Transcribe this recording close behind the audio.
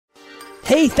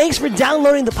Hey, thanks for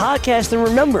downloading the podcast. And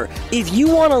remember, if you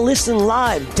want to listen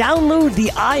live, download the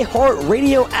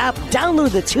iHeartRadio app,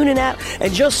 download the TuneIn app,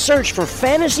 and just search for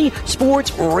Fantasy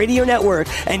Sports Radio Network,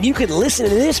 and you can listen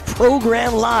to this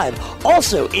program live.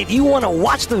 Also, if you want to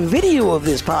watch the video of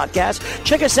this podcast,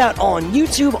 check us out on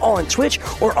YouTube, on Twitch,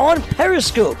 or on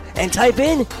Periscope, and type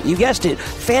in, you guessed it,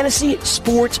 Fantasy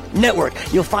Sports Network.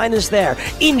 You'll find us there.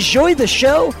 Enjoy the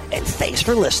show, and thanks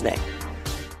for listening.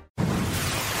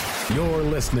 You're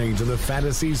listening to the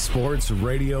Fantasy Sports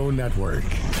Radio Network.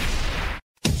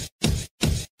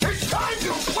 It's time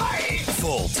to play!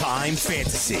 Full-time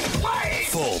fantasy. Play!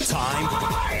 Full-time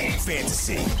Play!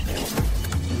 fantasy.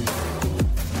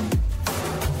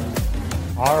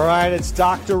 All right, it's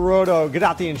Dr. Roto. Get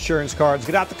out the insurance cards.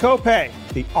 Get out the copay.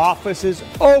 The office is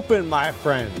open, my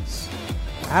friends.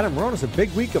 Adam Rowan, it's a big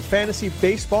week of fantasy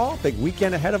baseball. Big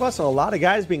weekend ahead of us, and a lot of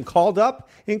guys being called up,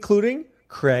 including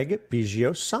Craig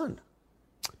Biggio's son.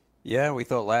 Yeah, we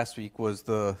thought last week was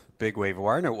the big waiver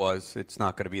wire, and it was. It's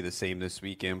not going to be the same this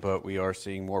weekend, but we are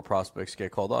seeing more prospects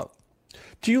get called up.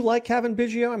 Do you like having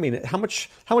Biggio? I mean, how much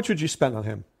would you spend on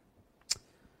him?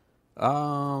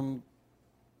 I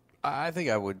think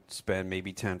I would spend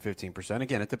maybe 10, 15%.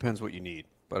 Again, it depends what you need,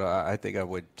 but I think I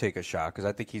would take a shot because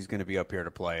I think he's going to be up here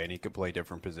to play, and he could play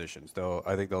different positions. Though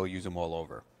I think they'll use him all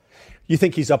over. You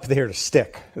think he's up there to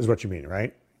stick, is what you mean,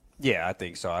 right? Yeah, I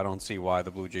think so. I don't see why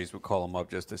the Blue Jays would call him up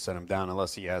just to send him down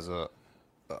unless he has a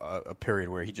period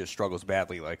where he just struggles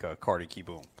badly like a Cardi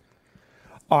Kieboom.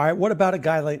 All right, what about a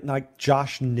guy like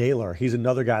Josh Naylor? He's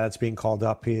another guy that's being called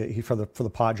up he for the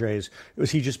Padres. Was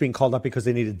he just being called up because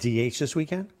they needed DH this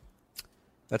weekend?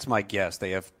 That's my guess. They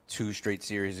have 2 straight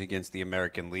series against the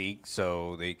American League,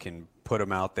 so they can put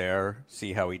him out there,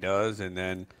 see how he does, and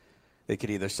then they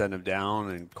could either send him down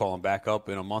and call him back up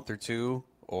in a month or two,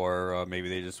 or maybe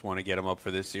they just want to get him up for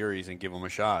this series and give him a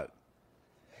shot.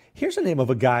 Here's the name of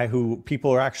a guy who people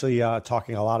are actually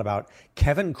talking a lot about,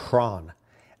 Kevin Cron.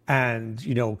 And,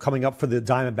 coming up for the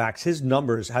Diamondbacks, his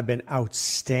numbers have been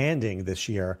outstanding this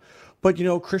year. But,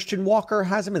 Christian Walker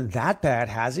hasn't been that bad,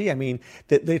 has he? I mean,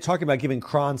 they're talking about giving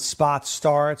Cron spot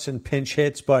starts and pinch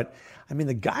hits, but, I mean,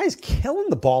 the guy's killing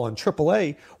the ball in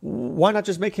AAA. Why not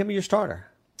just make him your starter?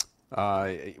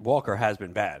 Walker has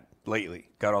been bad lately.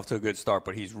 Got off to a good start,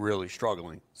 but he's really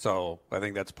struggling. So I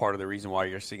think that's part of the reason why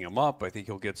you're seeing him up. I think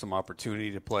he'll get some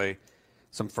opportunity to play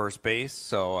some first base.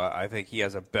 So I think he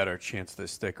has a better chance to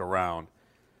stick around.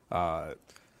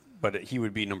 But he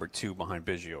would be number 2 behind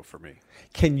Biggio for me.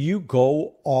 Can you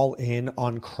go all in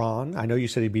on Cron? I know you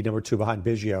said he'd be number 2 behind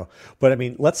Biggio, but I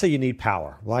mean, let's say you need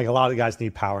power. Like a lot of guys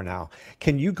need power now.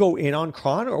 Can you go in on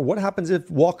Cron, or what happens if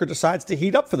Walker decides to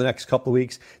heat up for the next couple of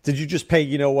weeks? Did you just pay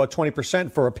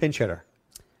 20% for a pinch hitter?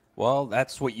 Well,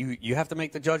 that's what you have to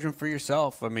make the judgment for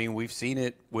yourself. I mean, we've seen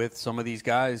it with some of these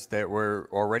guys that were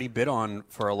already bid on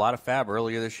for a lot of fab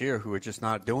earlier this year who are just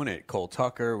not doing it. Cole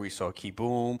Tucker, we saw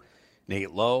Kieboom,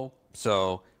 Nate Lowe.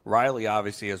 So Riley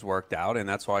obviously has worked out, and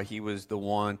that's why he was the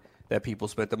one that people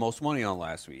spent the most money on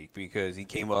last week, because he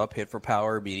came up, hit for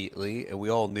power immediately, and we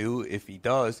all knew if he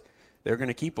does, they're going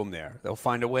to keep him there. They'll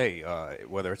find a way,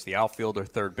 whether it's the outfield or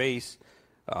third base.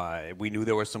 We knew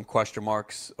there were some question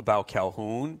marks about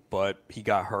Calhoun, but he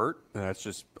got hurt, and that's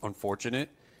just unfortunate.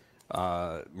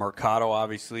 Mercado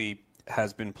obviously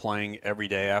has been playing every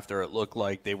day after it looked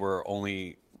like they were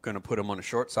only going to put him on the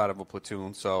short side of a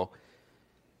platoon. So,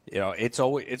 it's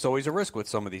always a risk with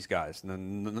some of these guys.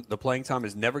 And the playing time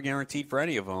is never guaranteed for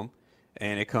any of them,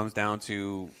 and it comes down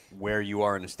to where you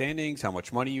are in the standings, how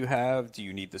much money you have, do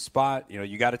you need the spot?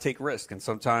 You got to take risk, and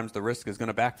sometimes the risk is going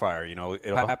to backfire.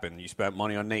 It'll happen. You spent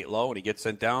money on Nate Lowe, and he gets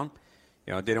sent down.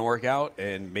 It didn't work out,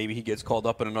 and maybe he gets called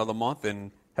up in another month and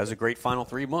has a great final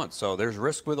 3 months. So there's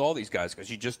risk with all these guys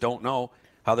because you just don't know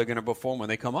how they're going to perform when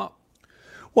they come up.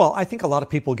 Well, I think a lot of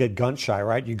people get gun shy,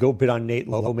 right? You go bid on Nate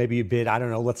Lowe, maybe you bid, I don't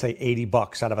know, let's say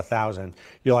 $80 out of 1,000.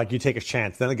 You're like, you take a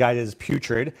chance. Then the guy is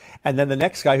putrid, and then the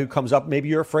next guy who comes up, maybe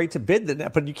you're afraid to bid,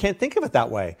 but you can't think of it that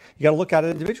way. You got to look at it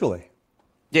individually.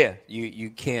 Yeah, you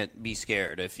can't be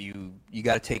scared. If you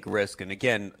got to take risk. And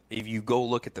again, if you go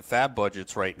look at the fab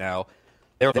budgets right now,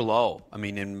 they're low. I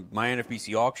mean, in my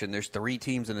NFBC auction, there's 3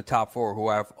 teams in the top 4 who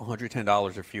have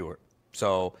 $110 or fewer.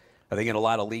 So I think in a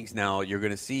lot of leagues now, you're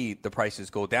going to see the prices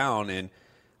go down, and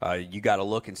you got to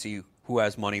look and see who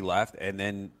has money left and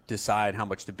then decide how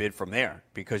much to bid from there,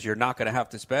 because you're not going to have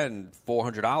to spend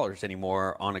 $400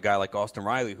 anymore on a guy like Austin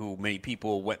Riley, who many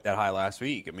people went that high last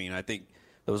week. I mean, I think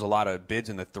there was a lot of bids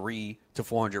in the $300 to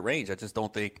 $400 range. I just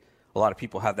don't think a lot of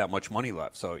people have that much money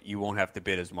left, so you won't have to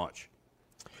bid as much.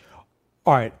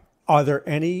 All right. Are there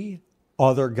any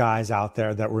other guys out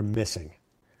there that we're missing?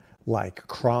 like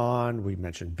Cron, we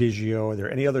mentioned Biggio. Are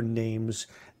there any other names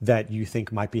that you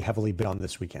think might be heavily bid on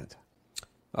this weekend?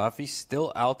 If he's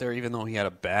still out there, even though he had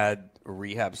a bad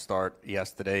rehab start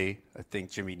yesterday, I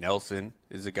think Jimmy Nelson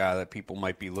is a guy that people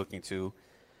might be looking to.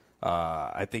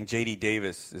 I think J.D.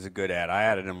 Davis is a good ad. I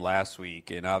added him last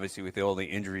week, and obviously with all the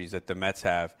injuries that the Mets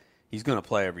have, he's going to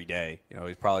play every day.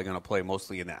 He's probably going to play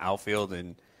mostly in the outfield,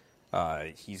 and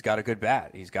he's got a good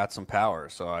bat. He's got some power,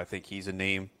 so I think he's a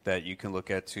name that you can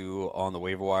look at too on the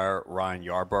waiver wire. Ryan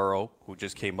Yarbrough, who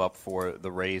just came up for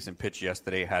the Rays and pitched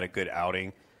yesterday, had a good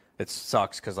outing. It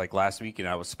sucks because like last week,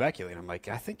 I was speculating. I'm like,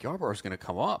 I think Yarbrough's going to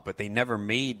come up, but they never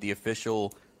made the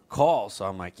official call. So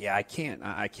I'm like, yeah, I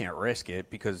can't risk it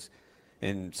because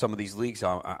in some of these leagues,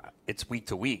 it's week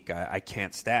to week. I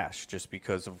can't stash just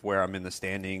because of where I'm in the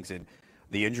standings and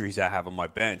the injuries I have on my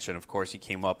bench. And of course, he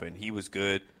came up and he was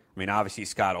good. I mean, obviously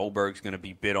Scott Oberg's going to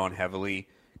be bid on heavily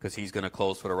because he's going to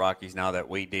close for the Rockies now that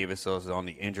Wade Davis is on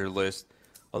the injured list.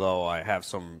 Although I have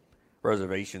some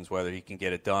reservations whether he can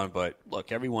get it done. But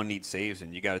look, everyone needs saves,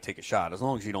 and you got to take a shot as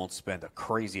long as you don't spend a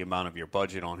crazy amount of your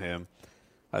budget on him.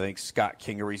 I think Scott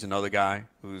Kingery's another guy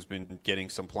who's been getting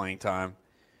some playing time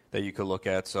that you could look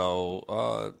at.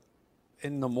 So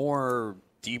in the more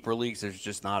deeper leagues, there's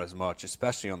just not as much,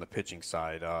 especially on the pitching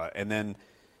side. And then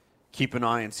keep an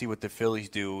eye and see what the Phillies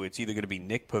do. It's either going to be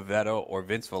Nick Pivetta or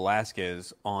Vince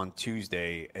Velasquez on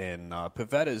Tuesday. And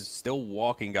Pivetta's still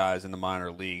walking guys in the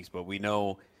minor leagues, but we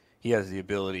know he has the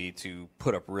ability to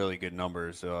put up really good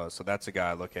numbers. So that's a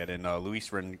guy I look at. And Luis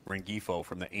Rengifo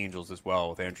from the Angels as well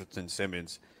with Andrelton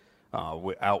Simmons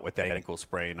out with that ankle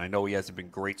sprain. I know he hasn't been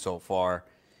great so far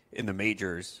in the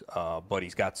majors, but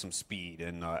he's got some speed,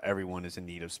 and everyone is in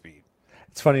need of speed.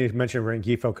 It's funny you mentioned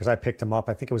Rengifo because I picked him up.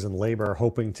 I think it was in labor,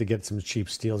 hoping to get some cheap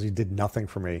steals. He did nothing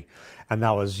for me. And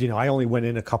that was, I only went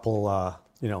in a couple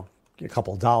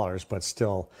of dollars, but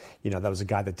still, that was a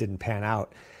guy that didn't pan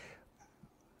out.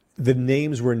 The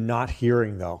names we're not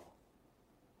hearing, though,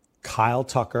 Kyle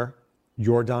Tucker,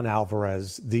 Yordan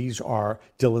Alvarez, these are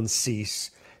Dylan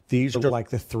Cease. These are like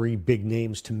the three big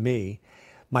names to me.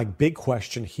 My big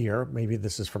question here, maybe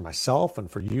this is for myself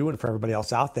and for you and for everybody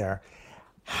else out there,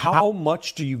 how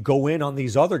much do you go in on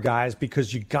these other guys?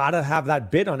 Because you got to have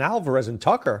that bid on Alvarez and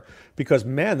Tucker because,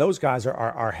 man, those guys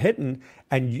are hitting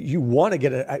and you want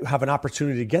to have an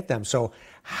opportunity to get them. So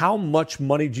how much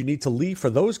money do you need to leave for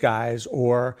those guys,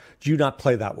 or do you not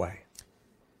play that way?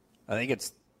 I think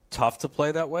it's tough to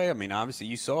play that way. I mean, obviously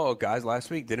you saw guys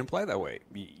last week didn't play that way.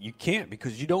 You can't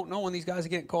because you don't know when these guys are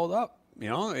getting called up.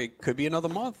 It could be another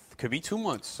month, could be 2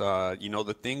 months.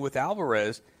 The thing with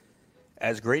Alvarez,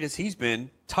 as great as he's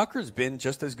been, Tucker's been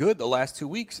just as good the last 2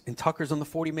 weeks, and Tucker's on the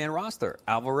 40-man roster.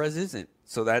 Alvarez isn't.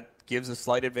 So that gives a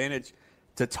slight advantage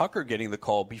to Tucker getting the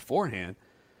call beforehand.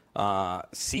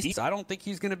 Cease, I don't think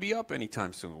he's going to be up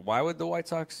anytime soon. Why would the White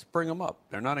Sox bring him up?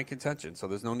 They're not in contention, so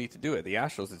there's no need to do it. The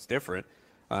Astros, it's different.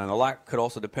 And a lot could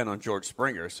also depend on George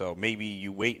Springer. So maybe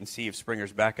you wait and see if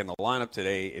Springer's back in the lineup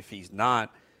today. If he's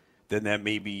not, then that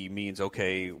maybe means,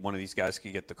 okay, one of these guys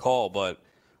could get the call. But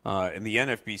in the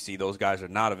NFBC, those guys are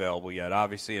not available yet.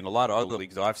 Obviously, in a lot of other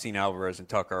leagues, though, I've seen Alvarez and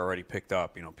Tucker already picked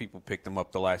up. People picked them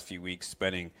up the last few weeks,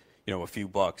 spending a few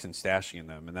bucks and stashing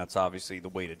them, and that's obviously the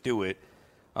way to do it.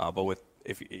 But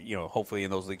hopefully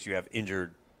in those leagues you have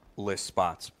injured list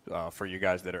spots for you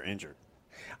guys that are injured.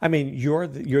 I mean, you're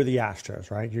the Astros,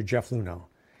 right? You're Jeff Luhnow.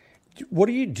 What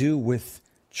do you do with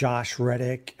Josh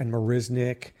Reddick and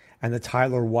Marisnick and the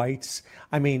Tyler Whites?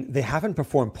 I mean, they haven't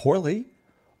performed poorly,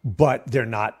 but they're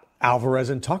not Alvarez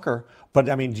and Tucker. But,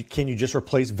 I mean, can you just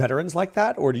replace veterans like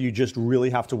that, or do you just really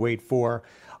have to wait for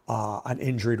an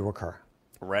injury to occur?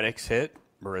 Reddick's hit.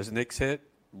 Marisnick's hit.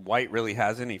 White really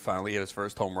hasn't. He finally hit his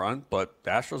first home run, but the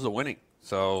Astros are winning.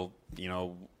 So,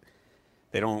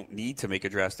 they don't need to make a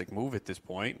drastic move at this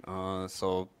point.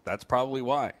 So that's probably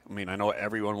why. I mean, I know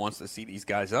everyone wants to see these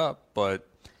guys up, but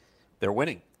they're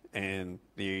winning. And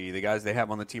the guys they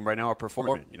have on the team right now are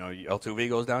performing. Altuve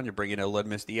goes down, you're bringing in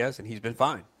Aledmys Diaz, and he's been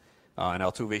fine. And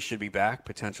Altuve should be back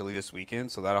potentially this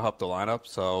weekend, so that'll help the lineup.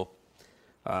 So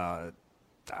I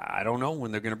don't know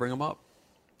when they're going to bring him up.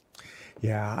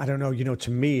 Yeah, I don't know.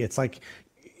 To me, it's like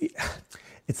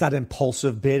it's that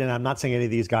impulsive bid, and I'm not saying any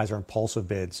of these guys are impulsive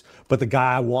bids, but the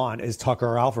guy I want is Tucker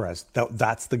or Alvarez.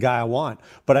 That's the guy I want.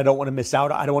 But I don't want to miss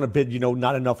out. I don't want to bid,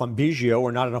 not enough on Biggio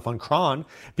or not enough on Cron.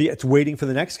 It's waiting for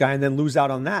the next guy and then lose out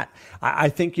on that. I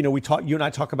think, you and I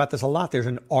talk about this a lot. There's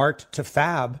an art to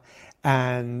fab,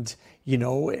 and,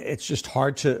 it's just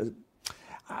hard to...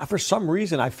 For some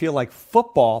reason, I feel like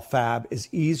football fab is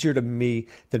easier to me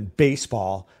than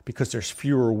baseball because there's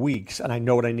fewer weeks, and I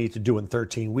know what I need to do in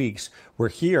 13 weeks. Where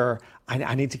here,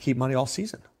 I need to keep money all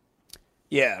season.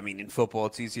 Yeah, I mean, in football,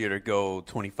 it's easier to go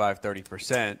 25,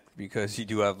 30% because you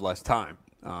do have less time.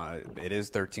 It is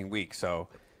 13 weeks. So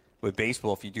with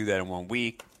baseball, if you do that in 1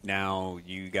 week, now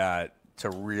you got to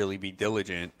really be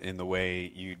diligent in the way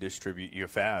you distribute your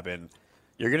fab. And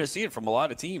you're going to see it from a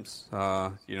lot of teams.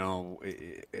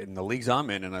 In the leagues I'm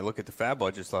in, and I look at the fab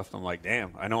budgets left, I'm like,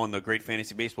 damn, I know in the Great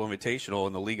Fantasy Baseball Invitational,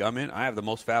 in the league I'm in, I have the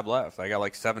most fab left. I got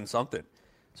like 7-something.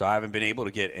 So I haven't been able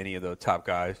to get any of the top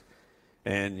guys.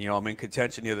 And, I'm in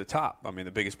contention near the top. I mean,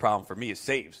 the biggest problem for me is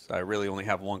saves. I really only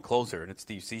have one closer, and it's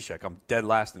Steve Cishek. I'm dead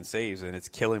last in saves, and it's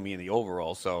killing me in the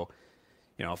overall. So,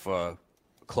 if a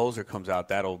closer comes out,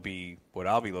 that'll be what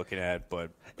I'll be looking at.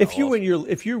 But if you win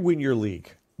your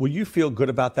league, will you feel good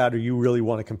about that, or you really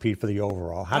want to compete for the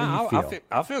overall? How do you feel?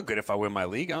 I'll feel good if I win my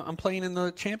league. I'm playing in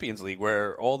the Champions League,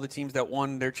 where all the teams that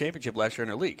won their championship last year in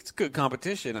their league. It's good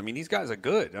competition. I mean, these guys are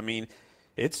good. I mean,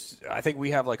 I think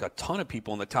we have like a ton of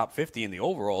people in the top 50 in the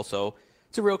overall, so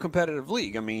it's a real competitive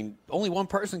league. I mean, only one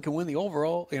person can win the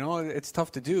overall. It's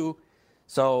tough to do.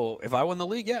 So if I win the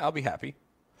league, yeah, I'll be happy.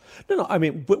 No, I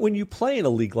mean, but when you play in a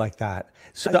league like that,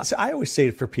 so I always say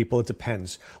for people, it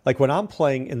depends. Like when I'm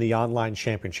playing in the online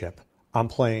championship, I'm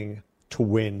playing to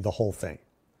win the whole thing.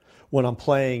 When I'm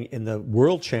playing in the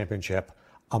world championship,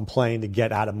 I'm playing to get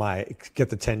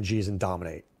the 10 Gs and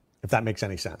dominate, if that makes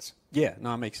any sense. Yeah,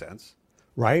 no, it makes sense.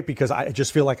 Right? Because I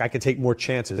just feel like I can take more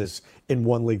chances in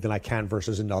one league than I can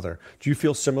versus another. Do you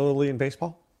feel similarly in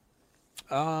baseball?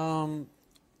 I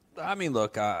mean,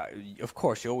 look, of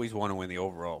course, you always want to win the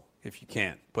overall if you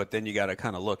can. But then you got to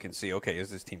kind of look and see, okay, is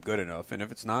this team good enough? And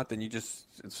if it's not, then you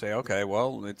just say, okay,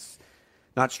 well, it's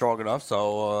not strong enough,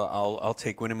 so I'll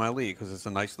take winning my league because it's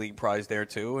a nice league prize there,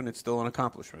 too, and it's still an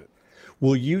accomplishment.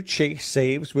 Will you chase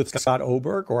saves with Scott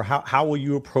Oberg, or how will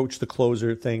you approach the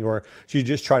closer thing, or do you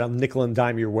just try to nickel and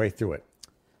dime your way through it?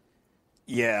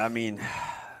 Yeah, I mean,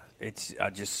 it's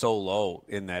just so low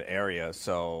in that area,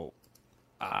 so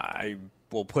I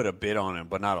will put a bid on him,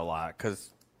 but not a lot, because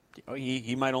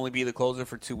he might only be the closer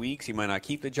for 2 weeks. He might not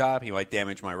keep the job. He might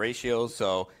damage my ratios,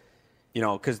 so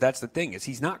because that's the thing is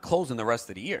he's not closing the rest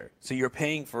of the year. So you're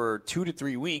paying for 2 to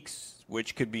 3 weeks,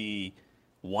 which could be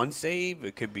one save,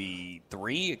 it could be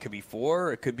 3, it could be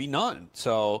 4, it could be none.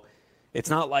 So it's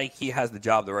not like he has the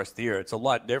job the rest of the year. It's a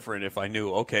lot different if I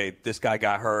knew, okay, this guy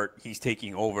got hurt, he's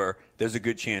taking over, there's a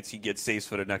good chance he gets saves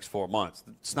for the next 4 months.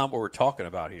 It's not what we're talking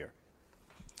about here.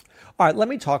 All right, let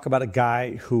me talk about a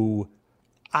guy who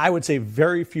I would say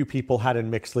very few people had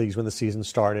in mixed leagues when the season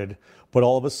started, but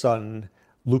all of a sudden,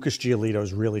 Lucas Giolito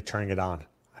is really turning it on.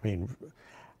 I mean,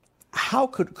 how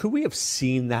could we have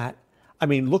seen that? I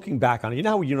mean, looking back on it,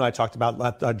 how you and I talked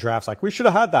about drafts, like we should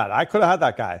have had that. I could have had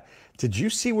that guy. Did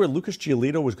you see where Lucas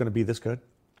Giolito was going to be this good?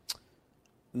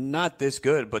 Not this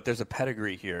good, but there's a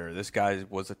pedigree here. This guy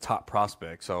was a top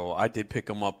prospect, so I did pick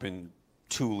him up in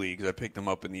 2 leagues. I picked him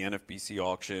up in the NFBC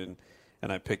auction,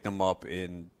 and I picked him up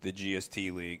in the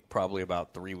GST league probably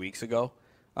about 3 weeks ago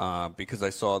because I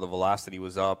saw the velocity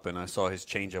was up and I saw his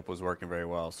changeup was working very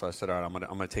well. So I said, all right, I'm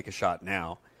gonna take a shot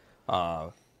now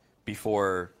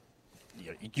before.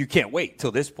 You can't wait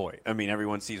till this point. I mean,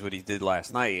 everyone sees what he did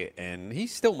last night, and he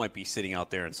still might be sitting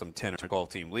out there in some 10 or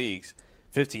 12-team leagues.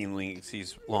 15 leagues,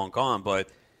 he's long gone, but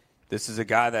this is a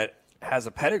guy that has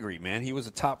a pedigree, man. He was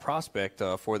a top prospect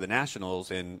for the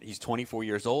Nationals, and he's 24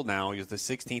 years old now. He was the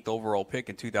 16th overall pick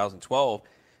in 2012.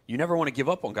 You never want to give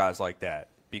up on guys like that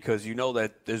because you know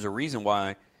that there's a reason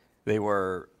why they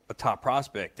were a top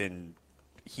prospect, and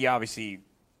he obviously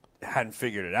hadn't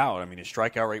figured it out. I mean, his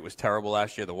strikeout rate was terrible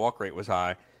last year. The walk rate was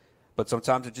high. But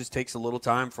sometimes it just takes a little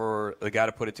time for the guy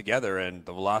to put it together, and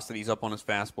the velocity's up on his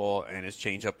fastball, and his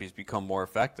changeup has become more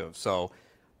effective. So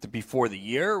before the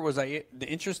year, was I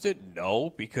interested?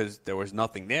 No, because there was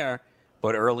nothing there.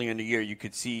 But early in the year, you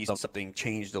could see something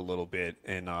changed a little bit,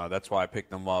 and that's why I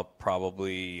picked him up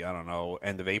probably, I don't know,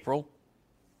 end of April.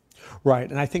 Right,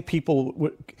 and I think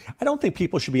I don't think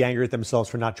people should be angry at themselves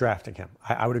for not drafting him.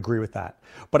 I would agree with that.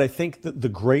 But I think that the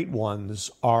great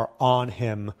ones are on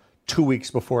him 2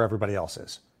 weeks before everybody else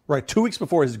is. Right, 2 weeks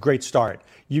before his great start,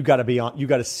 you got to be on. You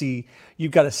got to see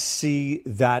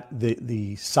that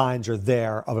the signs are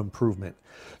there of improvement.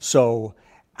 So,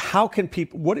 how can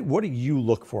people? What do you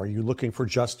look for? Are you looking for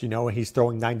just he's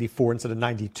throwing 94 instead of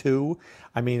 92?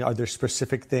 I mean, are there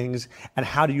specific things? And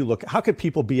how do you look? How can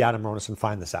people be Adam Ronis and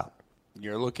find this out?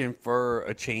 You're looking for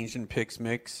a change in pitch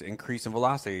mix, increase in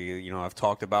velocity. I've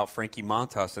talked about Frankie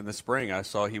Montas in the spring. I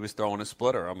saw he was throwing a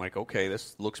splitter. I'm like, okay,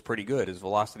 this looks pretty good. His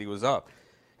velocity was up.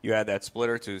 You add that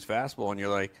splitter to his fastball, and you're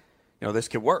like, this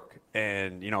could work.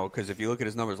 And, because if you look at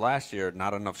his numbers last year,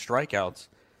 not enough strikeouts.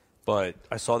 But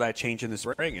I saw that change in the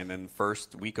spring, and then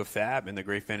first week of Fab in the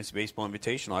Great Fantasy Baseball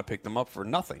Invitational, I picked him up for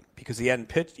nothing because he hadn't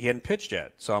pitched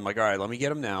yet. So I'm like, all right, let me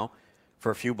get him now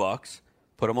for a few bucks,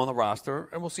 put him on the roster,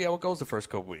 and we'll see how it goes the first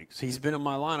couple weeks. He's been in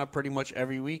my lineup pretty much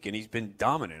every week, and he's been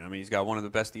dominant. I mean, he's got one of the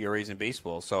best ERAs in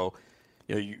baseball. So,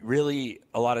 you really,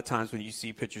 a lot of times when you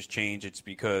see pitchers change, it's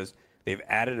because they've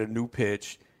added a new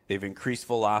pitch, they've increased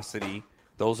velocity.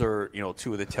 Those are,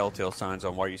 two of the telltale signs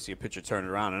on why you see a pitcher turn it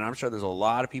around. And I'm sure there's a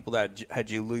lot of people that had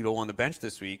Giolito on the bench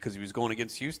this week because he was going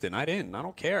against Houston. I didn't. I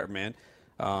don't care, man.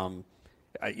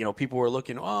 People were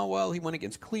looking, oh, well, he went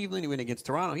against Cleveland. He went against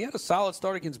Toronto. He had a solid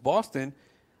start against Boston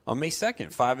on May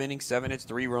 2nd. 5 innings, 7 hits,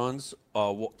 3 runs,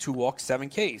 2 walks, 7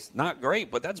 Ks. Not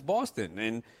great, but that's Boston.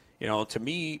 And, to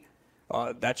me,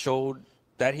 that showed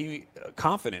that he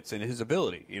confidence in his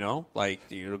ability,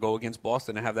 to go against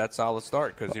Boston and have that solid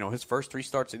start because, his first 3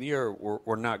 starts of the year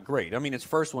were not great. I mean, his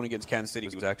first one against Kansas City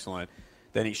was excellent.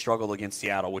 Then he struggled against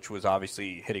Seattle, which was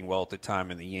obviously hitting well at the time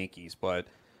in the Yankees. But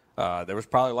there was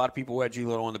probably a lot of people who had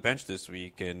Giolito on the bench this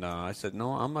week, and I said,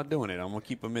 no, I'm not doing it. I'm going to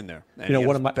keep him in there. And he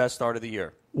had the best start of the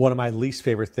year. One of my least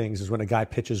favorite things is when a guy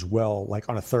pitches well, like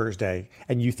on a Thursday,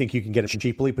 and you think you can get him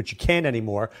cheaply, but you can't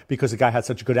anymore because the guy had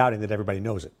such a good outing that everybody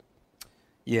knows it.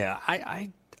 Yeah, I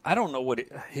don't know what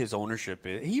his ownership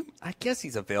is. I guess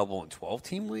he's available in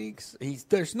 12-team leagues.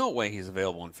 There's no way he's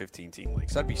available in 15-team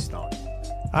leagues. I'd be stunned.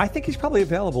 I think he's probably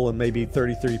available in maybe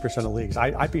 30% of leagues.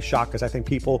 I'd be shocked because I think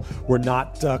people were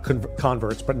not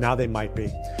converts, but now they might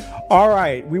be. All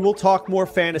right, we will talk more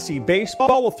fantasy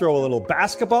baseball. We'll throw a little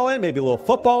basketball in, maybe a little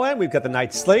football in. We've got the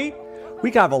night slate. We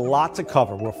have a lot to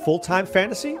cover. We're full-time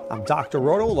fantasy. I'm Dr.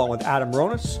 Roto along with Adam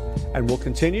Ronis, and we'll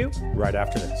continue right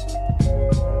after this.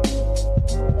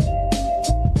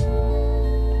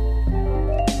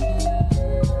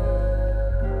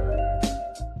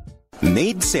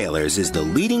 Maid Sailors is the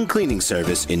leading cleaning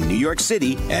service in New York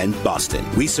City and Boston.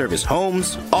 We service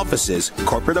homes, offices,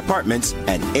 corporate apartments,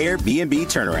 and Airbnb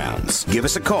turnarounds. Give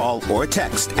us a call or a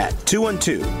text at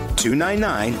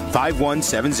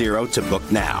 212-299-5170 to book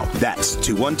now. That's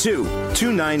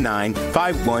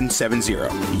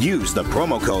 212-299-5170. Use the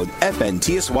promo code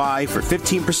FNTSY for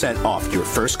 15% off your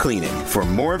first cleaning. For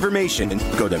more information,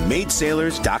 go to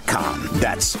maidsailors.com.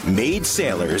 That's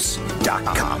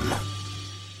maidsailors.com.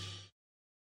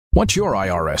 What's your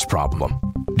IRS problem?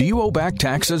 Do you owe back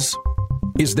taxes?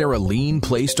 Is there a lien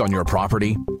placed on your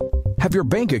property? Have your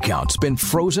bank accounts been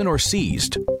frozen or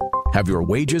seized? Have your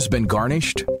wages been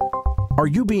garnished? Are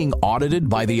you being audited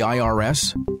by the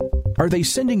IRS? Are they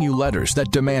sending you letters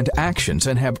that demand actions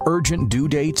and have urgent due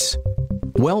dates?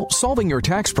 Well, solving your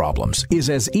tax problems is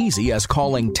as easy as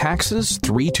calling Taxes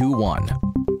 321.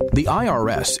 The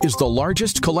IRS is the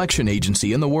largest collection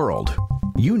agency in the world.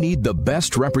 You need the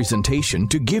best representation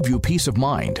to give you peace of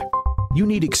mind. You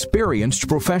need experienced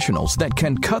professionals that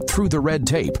can cut through the red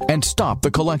tape and stop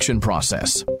the collection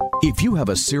process. If you have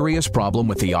a serious problem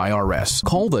with the IRS,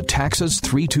 call the Taxes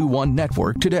 321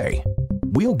 network today.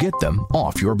 We'll get them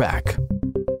off your back.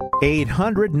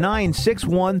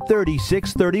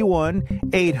 800-961-3631,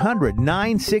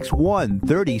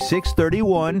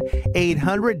 800-961-3631,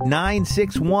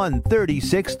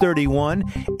 800-961-3631,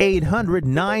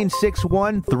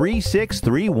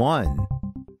 800-961-3631.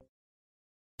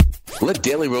 Let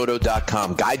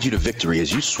DailyRoto.com guide you to victory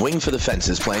as you swing for the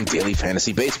fences playing daily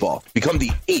fantasy baseball. Become the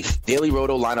 8th Daily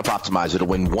Roto lineup optimizer to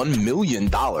win $1 million in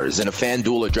a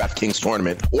FanDuel or DraftKings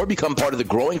tournament, or become part of the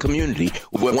growing community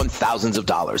who win thousands of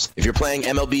dollars. If you're playing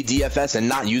MLB DFS and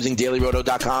not using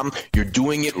DailyRoto.com, you're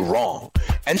doing it wrong.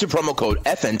 Enter promo code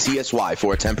FNTSY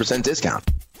for a 10% discount.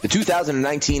 The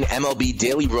 2019 MLB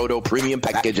Daily Roto Premium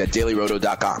Package at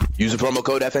DailyRoto.com. Use the promo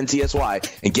code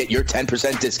FNTSY and get your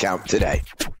 10% discount today.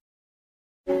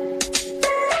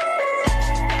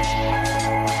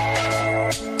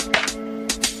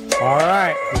 All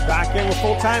right, we're back in with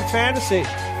Full-Time Fantasy.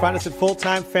 Find us at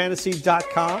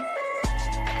fulltimefantasy.com.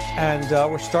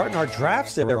 And we're starting our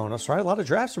drafts there on us, right? A lot of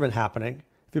drafts have been happening. Have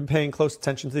you been paying close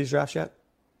attention to these drafts yet?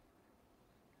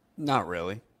 Not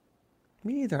really.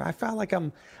 Me either. I felt like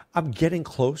I'm getting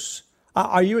close.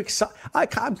 Are you excited?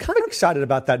 I'm kind of excited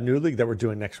about that new league that we're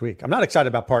doing next week. I'm not excited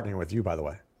about partnering with you, by the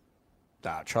way.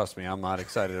 Trust me, I'm not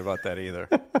excited about that either.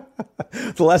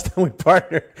 The last time we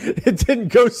partnered, it didn't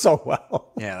go so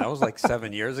well. Yeah, that was like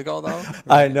 7 years ago, though.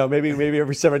 I know. Maybe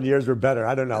every 7 years we're better.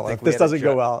 I don't know. If this doesn't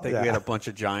go well. I think we had a bunch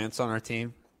of Giants on our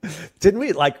team. Didn't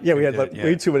we? We had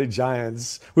way too many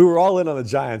Giants. We were all in on the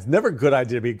Giants. Never a good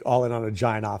idea to be all in on a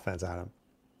Giant offense, Adam.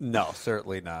 No,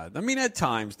 certainly not. I mean, at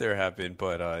times there have been,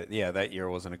 but that year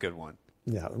wasn't a good one.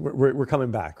 Yeah, we're coming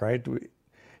back, right?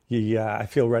 I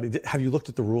feel ready. Have you looked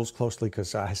at the rules closely?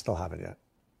 Because I still haven't yet.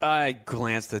 I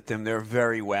glanced at them. They're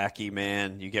very wacky,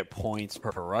 man. You get points per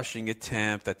rushing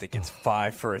attempt. I think it's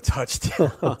 5 for a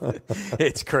touchdown.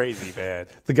 It's crazy, man.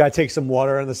 The guy takes some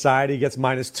water on the side. He gets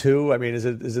 -2. I mean, is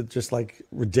it just like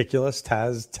ridiculous?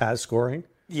 Taz scoring?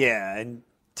 Yeah, and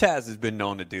Taz has been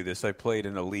known to do this. I played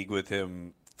in a league with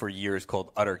him for years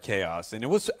called Utter Chaos, and it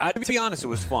was, to be honest, it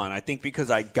was fun. I think because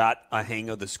I got a hang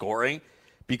of the scoring,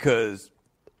 because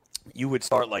you would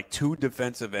start like 2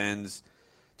 defensive ends,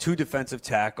 2 defensive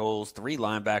tackles, 3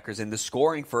 linebackers, and the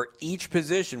scoring for each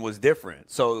position was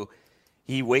different. So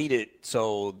he waited,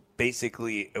 so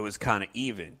basically it was kind of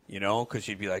even, because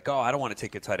you'd be like, oh, I don't want to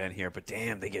take a tight end here, but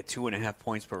damn, they get 2.5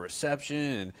 points per reception,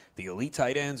 and the elite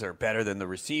tight ends are better than the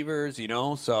receivers,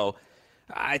 So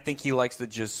I think he likes to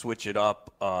just switch it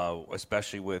up,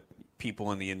 especially with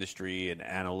people in the industry and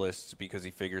analysts, because he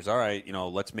figures, all right,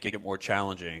 let's make it more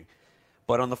challenging.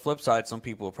 But on the flip side, some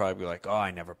people will probably be like, oh,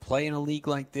 I never play in a league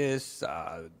like this.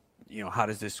 How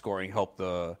does this scoring help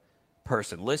the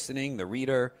person listening, the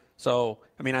reader? So,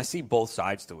 I mean, I see both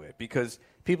sides to it, because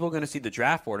people are going to see the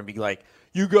draft board and be like,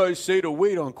 you guys say to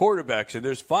wait on quarterbacks, and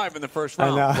there's 5 in the first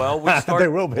round. Well, we start,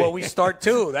 there will be. Well, we start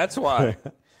 2. That's why.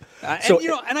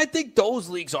 And I think those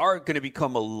leagues are going to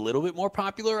become a little bit more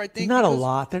popular, I think. Not a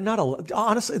lot. They're not a lot.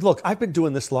 Honestly, look, I've been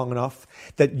doing this long enough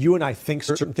that you and I think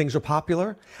certain things are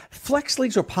popular. Flex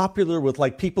leagues are popular with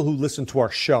like people who listen to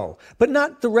our show, but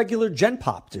not the regular Gen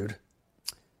Pop, dude.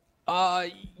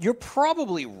 You're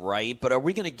probably right, but are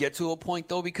we going to get to a point,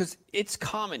 though? Because it's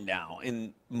common now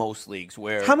in most leagues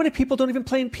where... How many people don't even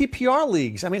play in PPR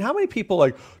leagues? I mean, how many people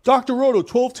like, Dr. Roto,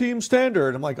 12-team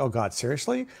standard? I'm like, oh, God,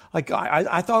 seriously? Like,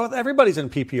 I thought everybody's in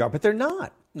PPR, but they're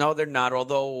not. No, they're not.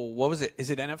 Although, what was it? Is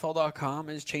it NFL.com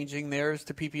is changing theirs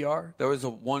to PPR? There was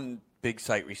one big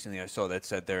site recently I saw that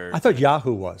said they're... I thought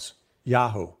Yahoo was.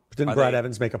 Yahoo. Didn't Brad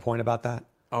Evans make a point about that?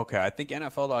 Okay, I think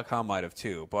NFL.com might have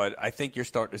too, but I think you're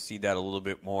starting to see that a little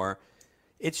bit more.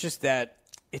 It's just that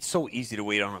it's so easy to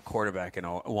wait on a quarterback in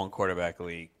a one-quarterback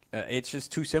league. It's just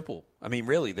too simple. I mean,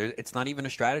 really, it's not even a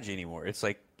strategy anymore. It's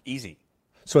like easy.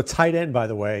 So a tight end, by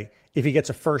the way, if he gets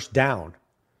a first down,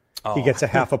 he gets a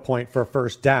half a point for a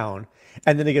first down,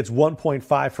 and then he gets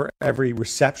 1.5 for every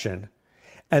reception.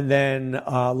 And then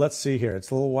let's see here.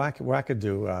 It's a little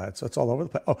wackadoo. It's all over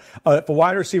the place. If a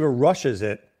wide receiver rushes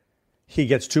it, he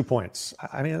gets 2 points.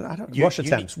 I mean, I don't rush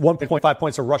attempts. 1.5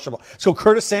 points are rushable. So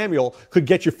Curtis Samuel could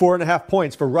get you 4.5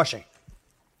 points for rushing.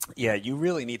 Yeah, you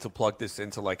really need to plug this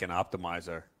into like an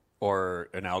optimizer or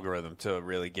an algorithm to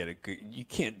really get it good. You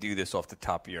can't do this off the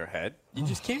top of your head. You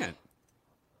just can't.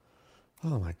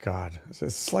 Oh my God!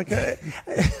 It's like I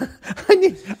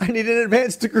need an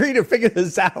advanced degree to figure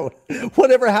this out.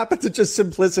 Whatever happened to just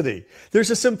simplicity? There's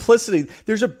a simplicity.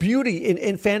 There's a beauty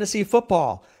in fantasy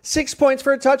football. 6 points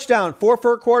for a touchdown, 4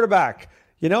 for a quarterback.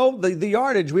 The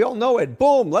yardage. We all know it.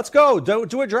 Boom. Let's go.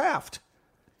 Do a draft.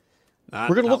 We're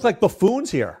going to look like buffoons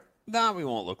here. No, we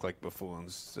won't look like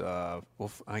buffoons. I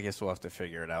guess we'll have to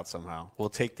figure it out somehow. We'll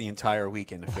take the entire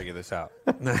weekend to figure this out.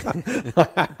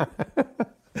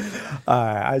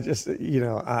 I just,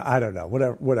 I don't know.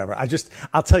 Whatever.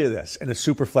 I'll tell you this. In a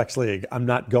super flex league, I'm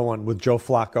not going with Joe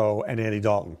Flacco and Andy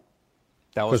Dalton.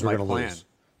 That was my plan. Lose.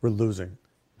 We're losing.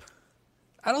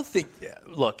 I don't think.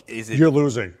 Look, is it? You're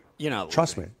losing. You're not losing.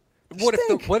 Trust me.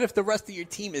 What if the rest of your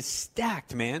team is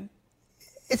stacked, man?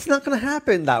 It's not going to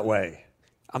happen that way.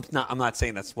 I'm not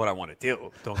saying that's what I want to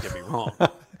do. Don't get me wrong.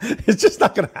 It's just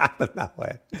not going to happen that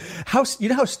way. How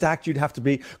stacked you'd have to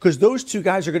be, because those two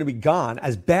guys are going to be gone.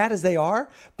 As bad as they are,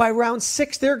 by round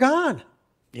 6 they're gone.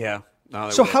 Yeah. No,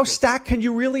 so how stacked can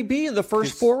you really be in the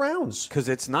first 4 rounds? Because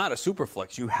it's not a super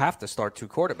flex. You have to start 2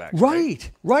 quarterbacks. Right.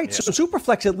 Yeah. So super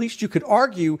flex, at least you could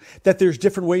argue that there's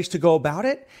different ways to go about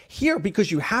it. Here,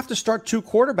 because you have to start 2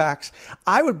 quarterbacks,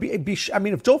 I would be I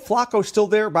mean, if Joe Flacco's still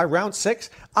there by round 6,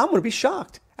 I'm going to be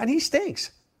shocked. And he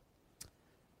stinks.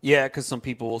 Yeah, because some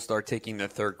people will start taking their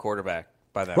 3rd quarterback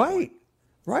by that point.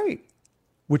 Right.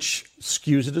 Which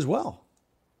skews it as well.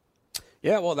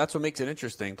 Yeah, well, that's what makes it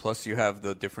interesting. Plus, you have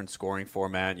the different scoring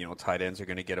format. Tight ends are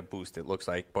going to get a boost, it looks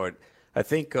like. But I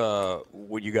think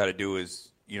what you got to do is,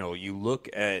 you look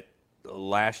at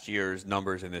last year's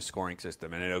numbers in this scoring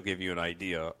system, and it'll give you an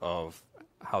idea of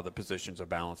how the positions are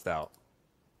balanced out.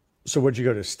 So would you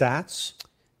go to stats?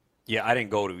 Yeah, I didn't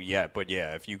go to yet, but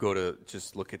yeah, if you go to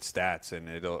just look at stats, and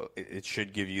it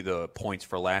should give you the points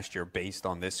for last year based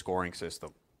on this scoring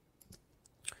system.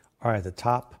 All right, the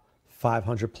top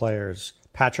 500 players.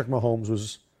 Patrick Mahomes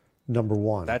was number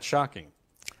 1. That's shocking.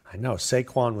 I know.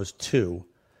 Saquon was 2,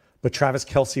 but Travis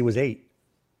Kelce was 8.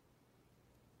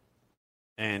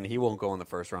 And he won't go in the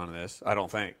first round of this, I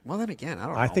don't think. Well, then again, I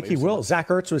don't know. I think he will. Zach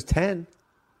Ertz was 10.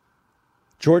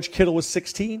 George Kittle was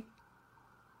 16.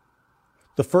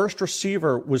 The first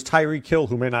receiver was Tyreek Hill,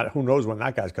 who knows when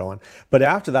that guy's going. But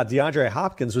after that, DeAndre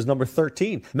Hopkins was number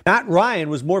 13. Matt Ryan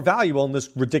was more valuable in this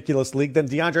ridiculous league than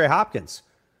DeAndre Hopkins.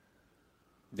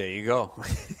 There you go.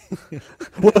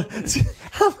 Well,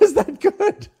 how is that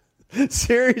good?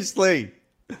 Seriously.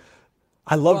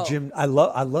 I love Jim. I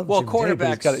love Jim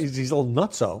quarterbacks. Day, he's a little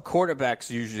nutso. Quarterbacks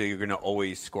usually are going to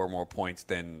always score more points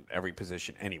than every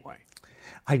position anyway.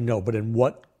 I know, but in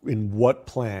what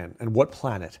plan and what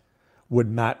planet would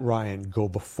Matt Ryan go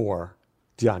before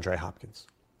DeAndre Hopkins?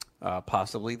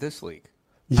 Possibly this league.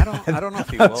 Yeah, I don't know if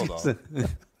he will, though.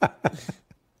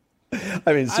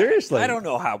 I mean, seriously. I don't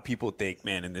know how people think,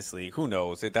 man, in this league. Who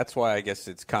knows? That's why I guess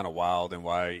it's kind of wild and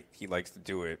why he likes to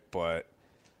do it. But,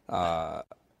 yeah,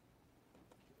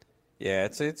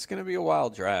 it's going to be a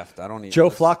wild draft. I don't even. Joe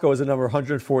Flacco is the number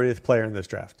 140th player in this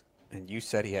draft. And you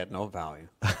said he had no value.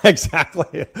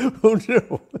 Exactly. Who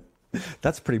knew?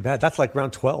 That's pretty bad. That's like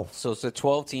round 12. So it's a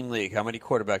 12-team league. How many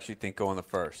quarterbacks do you think go in the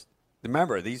first?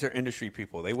 Remember, these are industry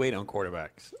people. They wait on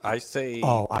quarterbacks. Let's see.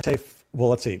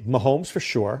 Mahomes for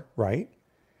sure, right?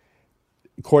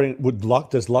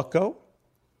 Does Luck go?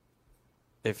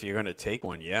 If you're going to take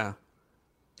one, yeah.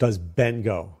 Does Ben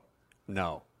go?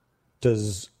 No.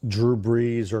 Does Drew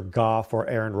Brees or Goff or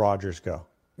Aaron Rodgers go?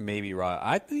 Maybe right.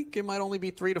 I think it might only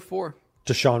be 3 to 4.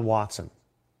 Deshaun Watson.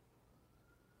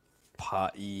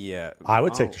 Yeah. I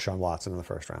would take Deshaun Watson in the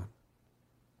first round.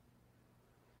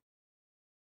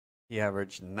 He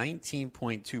averaged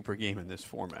 19.2 per game in this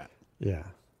format. Yeah.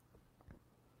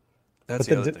 That's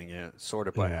the other thing, yeah.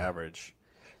 Sorted by average.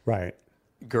 Right.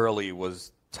 Gurley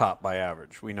was top by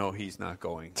average. We know he's not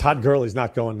going. Todd Gurley's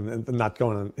not going.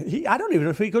 I don't even know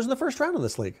if he goes in the first round in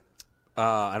this league.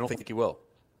 I don't think he will.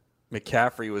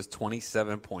 McCaffrey was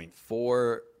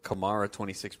 27.4. Kamara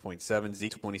 26.7.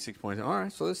 Zeke 26.7. All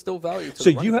right, so there's still value to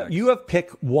the running backs. You have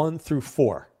pick 1 through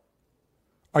 4.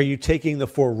 Are you taking the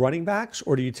 4 running backs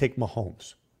or do you take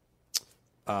Mahomes?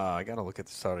 I got to look at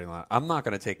the starting line. I'm not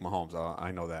going to take Mahomes.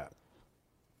 I know that.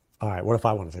 All right, what if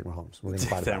I want to take Mahomes? We're going to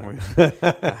fight about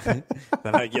it.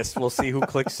 Then I guess we'll see who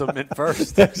clicks submit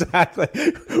first. Exactly.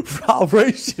 I'll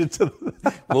race you to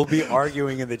We'll be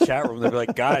arguing in the chat room. They'll be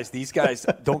like, guys, these guys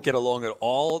don't get along at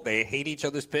all. They hate each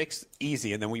other's picks.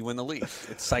 Easy, and then we win the league.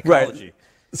 It's psychology. Right.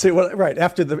 See, right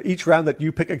after each round that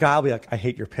you pick a guy, I'll be like, I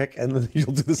hate your pick, and then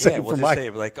you'll do the same we'll for just mine. say,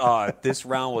 like, this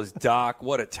round was Doc.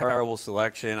 What a terrible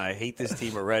selection. I hate this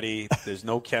team already. There's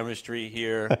no chemistry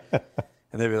here.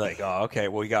 And they'd be like, oh, okay,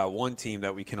 well, we got one team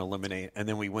that we can eliminate, and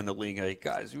then we win the league. Like,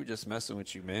 guys, we were just messing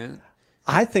with you, man.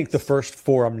 I think the first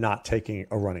 4, I'm not taking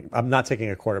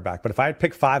a quarterback. But if I had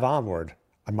picked 5 onward,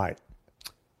 I might.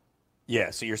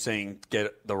 Yeah, so you're saying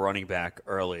get the running back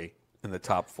early in the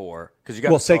top 4. Because you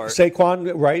got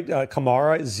Saquon, right?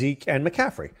 Kamara, Zeke, and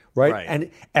McCaffrey, right? And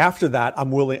after that,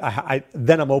 I'm willing.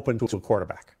 Then I'm open to a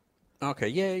quarterback. Okay,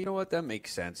 yeah, you know what? That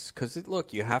makes sense. Because,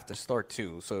 look, you have to start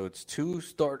 2. So it's 2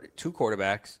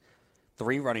 quarterbacks,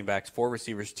 3 running backs, 4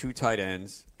 receivers, 2 tight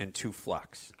ends, and 2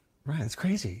 flex. Right, that's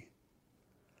crazy.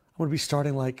 I'm going to be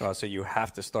starting like... so you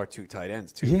have to start 2 tight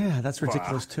ends, too. Yeah, that's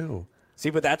ridiculous, too.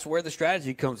 See, but that's where the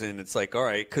strategy comes in. It's like, all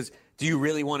right, because do you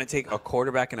really want to take a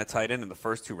quarterback and a tight end in the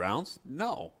first 2 rounds?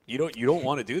 No, you don't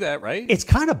want to do that, right? It's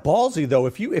kind of ballsy, though.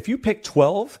 If you pick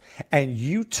 12 and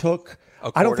you took...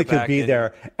 I don't think he'll be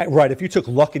there. Right, if you took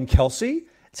Luck and Kelsey,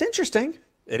 it's interesting.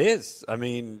 It is. I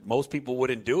mean, most people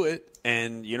wouldn't do it.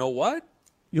 And you know what?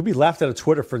 You'll be laughed out of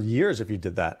Twitter for years if you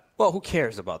did that. Well, who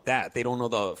cares about that? They don't know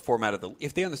the format of the...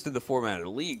 If they understood the format of the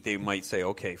league, they might say,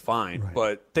 okay, fine. Right.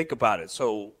 But think about it.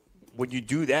 So when you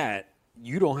do that,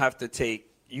 you don't have to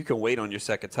take... You can wait on your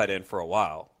second tight end for a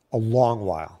while. A long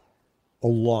while.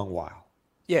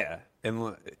 Yeah.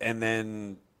 And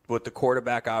then... With the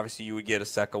quarterback, obviously, you would get a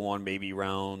second one, maybe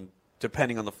round,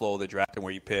 depending on the flow of the draft and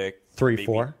where you pick. 3,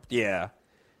 4. Yeah.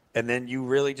 And then you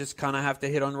really just kind of have to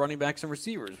hit on running backs and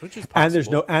receivers, which is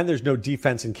possible. And there's no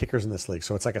defense and kickers in this league,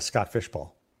 so it's like a Scott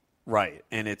Fishbowl. Right.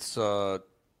 And it's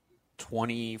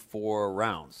 24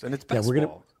 rounds. And it's best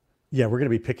ball. We're gonna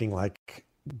be picking like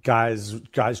guys'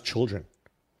 children.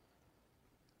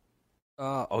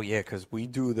 Because we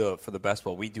do for the best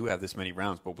ball, we do have this many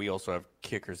rounds, but we also have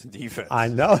kickers and defense. I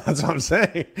know, that's what I'm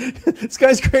saying. This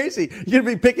guy's crazy. You're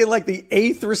going to be picking like the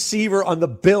 8th receiver on the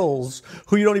Bills,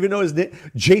 who you don't even know his name.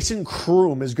 Jason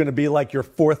Kroom is going to be like your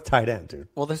 4th tight end, dude.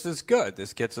 Well, this is good.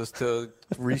 This gets us to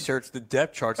research the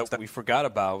depth charts that we forgot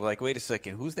about. We're like, wait a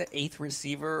second, who's the 8th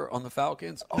receiver on the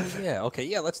Falcons? Oh, yeah, okay,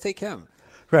 yeah, let's take him.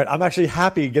 Right, I'm actually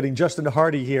happy getting Justin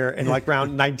Hardy here in like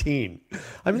round 19.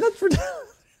 I mean, that's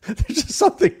there's just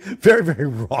something very, very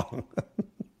wrong.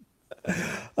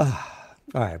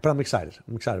 All right, but I'm excited.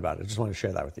 I'm excited about it. I just wanted to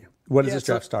share that with you. When does this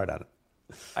draft start at?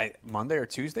 Monday or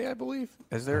Tuesday, I believe.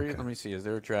 Is there? Okay. Let me see. Is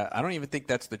there a draft? I don't even think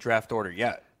that's the draft order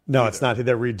yet. No, it's not.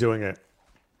 They're redoing it.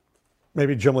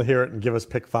 Maybe Jim will hear it and give us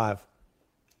pick 5.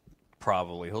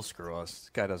 Probably. He'll screw us. This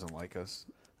guy doesn't like us.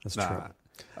 That's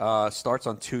true. Starts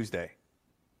on Tuesday.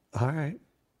 All right.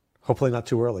 Hopefully not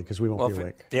too early because we won't be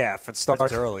awake. If it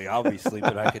starts early, I'll be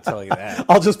sleeping. I can tell you that.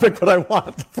 I'll just pick what I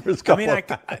want the first couple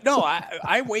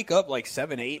I wake up like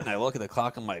 7, 8, and I look at the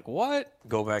clock. I'm like, what?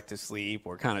 Go back to sleep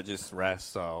or kind of just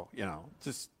rest. So,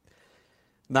 just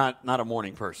not a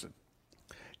morning person.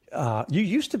 You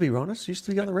used to be, Ronas. You used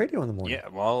to be on the radio in the morning. Yeah,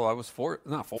 well, I was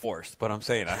not forced, but I'm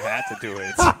saying I had to do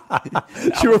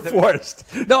it. You were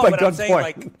forced. No, but I'm saying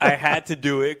like I had to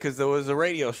do it because there was a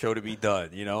radio show to be done.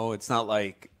 It's not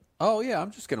like, oh yeah, I'm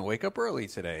just going to wake up early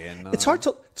today. And it's hard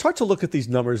to look at these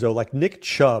numbers though. Like Nick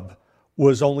Chubb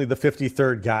was only the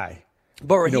 53rd guy.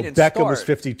 But he didn't Beckham start. was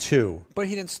 52. But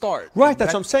he didn't start. Right,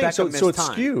 that's what I'm saying. So it's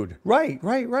time. skewed. Right.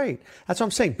 That's what I'm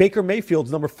saying. Baker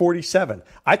Mayfield's number 47.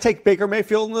 I take Baker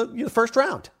Mayfield in the first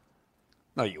round.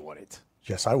 No, you wouldn't.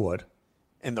 Yes, I would.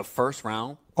 In the first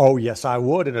round? Oh, yes, I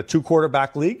would. In a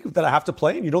 2-quarterback league that I have to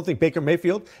play, and you don't think Baker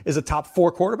Mayfield is a top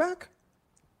 4 quarterback?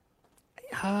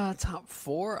 Top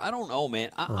 4? I don't know,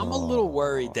 man. I'm a little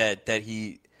worried that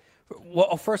he.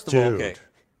 Well, first of all, okay.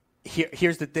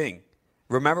 Here's the thing.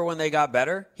 Remember when they got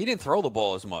better? He didn't throw the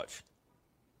ball as much.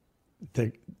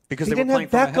 Because they were playing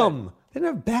from ahead. They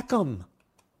didn't have Beckham.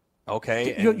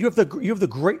 Okay. You have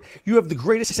the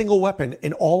greatest single weapon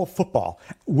in all of football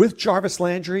with Jarvis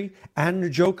Landry and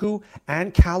Njoku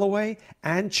and Callaway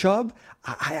and Chubb.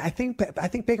 I think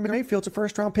Baker Mayfield's a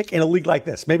first-round pick in a league like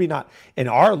this. Maybe not in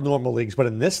our normal leagues, but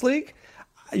in this league,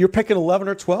 you're picking 11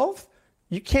 or 12.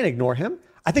 You can't ignore him.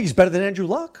 I think he's better than Andrew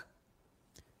Luck.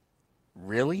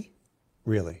 Really?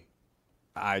 Really?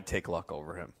 I'd take Luck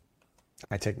over him.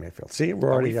 I take Mayfield. See,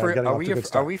 we're already getting off to a good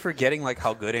start. Are we forgetting like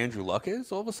how good Andrew Luck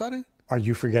is all of a sudden? Are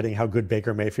you forgetting how good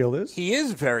Baker Mayfield is? He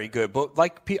is very good, but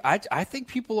like I think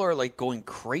people are like going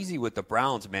crazy with the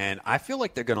Browns, man. I feel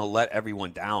like they're going to let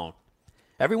everyone down.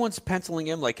 Everyone's penciling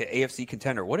him like an AFC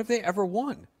contender. What if they ever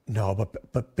won? No,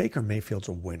 but Baker Mayfield's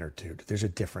a winner, dude. There's a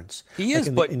difference. He is,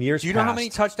 but in years do you know how many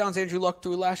touchdowns Andrew Luck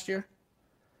threw last year?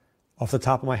 Off the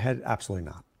top of my head, absolutely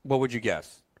not. What would you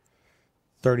guess?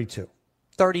 32.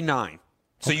 39.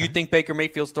 So you think Baker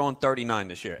Mayfield's throwing 39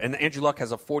 this year? And Andrew Luck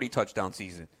has a 40-touchdown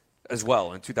season as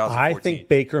well in 2014. I think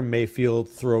Baker Mayfield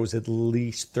throws at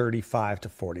least 35 to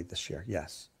 40 this year,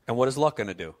 yes. And what is Luck going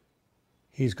to do?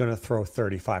 He's going to throw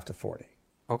 35 to 40.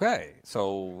 Okay,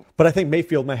 so... But I think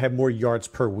Mayfield might have more yards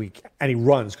per week, and he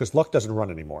runs because Luck doesn't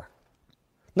run anymore.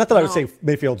 Not that I would say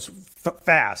Mayfield's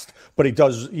fast, but he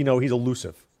does, he's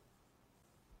elusive.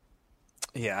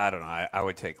 Yeah, I don't know. I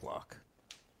would take Luck.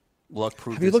 Luck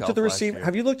proved Have you looked at the receiver?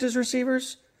 Have you looked at his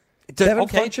receivers? Devin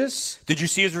Funchess? Did you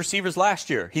see his receivers last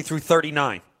year? He threw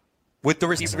 39 with the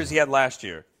receivers he had last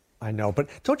year. I know, but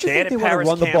don't you think they want to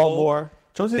run the ball more?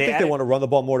 Don't you think they want to run the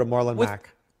ball more to Marlon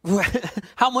Mack?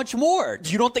 How much more?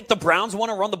 You don't think the Browns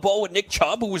want to run the ball with Nick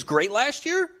Chubb, who was great last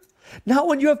year? Not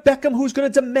when you have Beckham, who's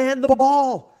going to demand the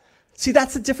ball. See,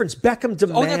 that's the difference. Beckham demands the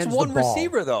ball. Oh, that's one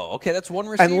receiver, though. Okay, that's one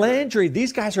receiver. And Landry,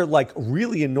 these guys are, like,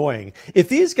 really annoying. If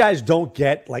these guys don't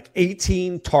get, like,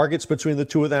 18 targets between the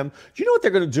two of them, do you know what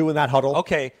they're going to do in that huddle?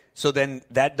 Okay, so then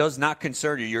that does not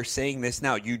concern you. You're saying this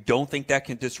now. You don't think that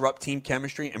can disrupt team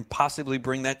chemistry and possibly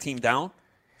bring that team down?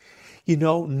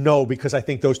 No, because I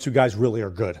think those two guys really are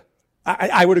good.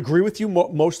 I would agree with you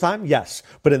most time, yes.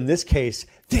 But in this case,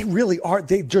 they really are.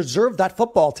 They deserve that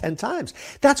football 10 times.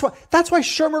 That's why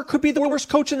Shermer could be the worst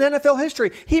coach in NFL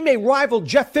history. He may rival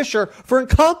Jeff Fisher for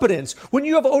incompetence. When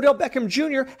you have Odell Beckham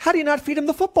Jr., how do you not feed him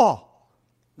the football?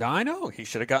 I know. He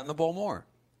should have gotten the ball more.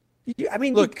 I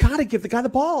mean, look, you got to give the guy the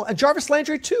ball. And Jarvis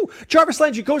Landry, too. Jarvis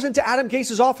Landry goes into Adam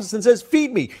Gase's office and says,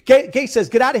 feed me. Gase says,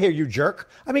 get out of here, you jerk.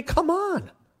 I mean, come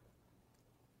on.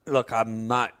 Look, I'm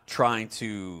not trying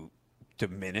to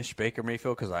diminish Baker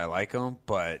Mayfield because I like him,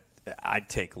 but I'd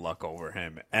take Luck over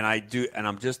him. And I do, and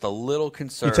I'm just a little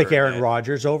concerned. You take Aaron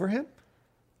Rodgers over him?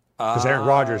 Because Aaron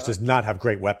Rodgers does not have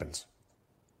great weapons.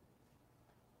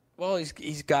 Well,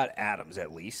 he's got Adams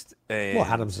at least. Well,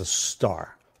 Adams is a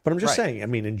star. But I'm just saying, I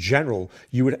mean, in general,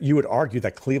 you would argue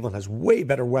that Cleveland has way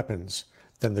better weapons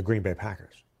than the Green Bay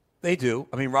Packers. They do.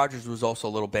 I mean, Rodgers was also a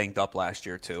little banged up last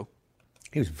year, too.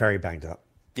 He was very banged up.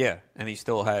 Yeah, and he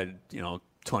still had,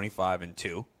 25 and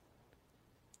 2.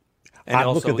 And I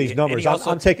look at these numbers.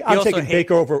 I'm taking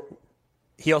Baker over.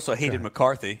 He also hated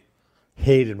McCarthy.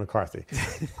 Hated McCarthy.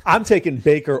 I'm taking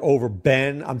Baker over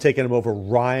Ben. I'm taking him over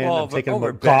Ryan. I'm taking him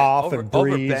over Goff and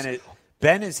Breeze.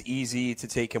 Ben is easy to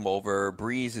take him over.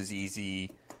 Breeze is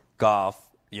easy. Goff,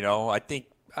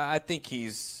 I think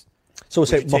he's. So we'll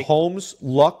say Mahomes,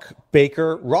 Luck,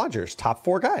 Baker, Rodgers, top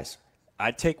 4 guys.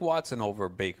 I'd take Watson over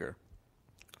Baker.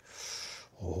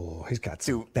 Oh, he's got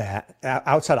some bad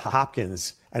outside of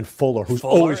Hopkins and Fuller, who's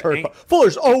always hurt.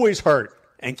 Fuller's always hurt.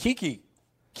 And Kiki's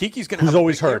going to who's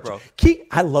always hurt. Bro.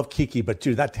 I love Kiki, but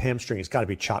dude, that hamstring has got to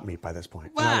be chopped meat by this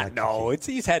point.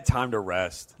 He's had time to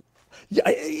rest. Yeah,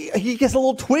 he gets a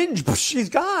little twinge. He's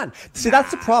gone. See,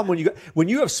 that's the problem when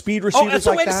you have speed receivers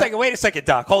like that. Wait a second,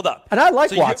 Doc. Hold up. And I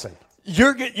like Watson.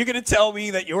 You're going to tell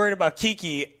me that you're worried about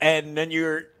Kiki, and then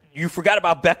you forgot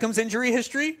about Beckham's injury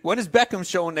history? When is Beckham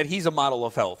showing that he's a model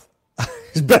of health?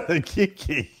 He's better than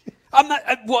Kiki. I'm not.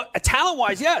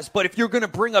 Talent-wise, yes, but if you're going to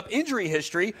bring up injury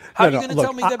history, how are you going to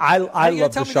tell me that? I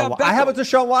love Deshaun Watson. I have a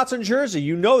Deshaun Watson jersey.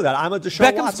 You know that. I'm a Deshaun Watson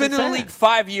fan. Beckham's been in the league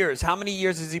 5 years. How many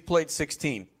years has he played?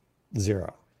 16.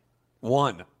 0.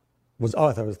 1. I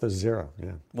thought it was the 0.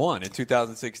 Yeah. 1 in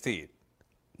 2016.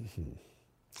 Mm-hmm.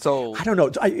 So I don't know,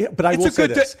 but I will say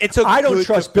this: I don't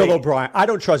trust Bill O'Brien. I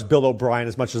don't trust Bill O'Brien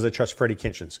as much as I trust Freddie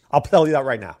Kitchens. I'll tell you that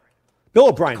right now. Bill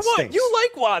O'Brien stinks. You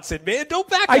like Watson, man. Don't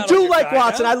back out. I do like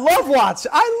Watson. I love Watson.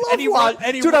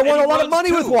 Watson. Dude, I won a lot of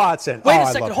money with Watson. Wait a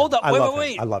second. Hold up.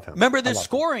 Wait. I love him. Remember this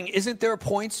scoring. Isn't there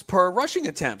points per rushing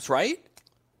attempts, right?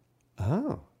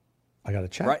 Oh. I got to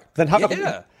check. Right. Then how come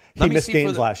he missed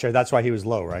games last year? That's why he was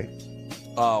low, right?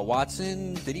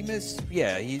 Watson, did he miss?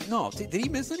 Yeah, did he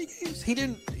miss any games? He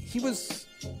didn't.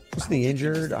 Wasn't he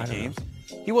injured? I don't know.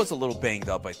 He was a little banged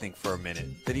up, I think, for a minute.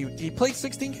 He played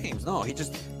 16 games? No, he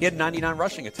had 99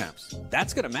 rushing attempts.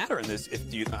 That's going to matter in this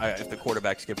if the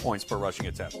quarterbacks get points per rushing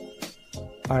attempt. All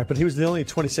right, but he was the only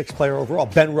 26th player overall.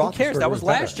 Ben Roethlisberger. Who cares? That was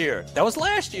last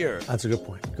year. That's a good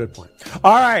point. Good point.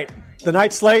 All right, the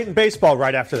night slate in baseball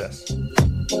right after this.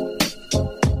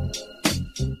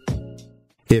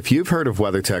 If you've heard of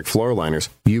WeatherTech floor liners,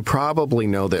 you probably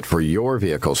know that for your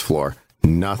vehicle's floor,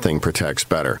 nothing protects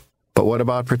better. But what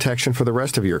about protection for the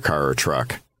rest of your car or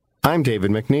truck? I'm David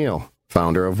McNeil,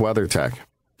 founder of WeatherTech.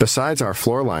 Besides our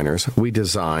floor liners, we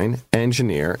design,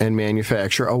 engineer, and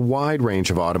manufacture a wide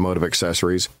range of automotive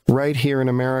accessories right here in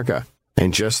America.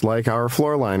 And just like our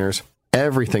floor liners,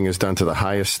 everything is done to the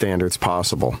highest standards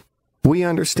possible. We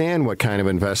understand what kind of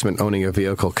investment owning a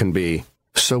vehicle can be,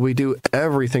 so we do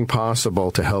everything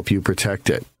possible to help you protect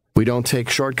it. We don't take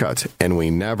shortcuts, and we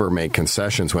never make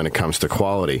concessions when it comes to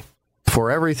quality.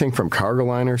 For everything from cargo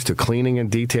liners to cleaning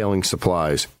and detailing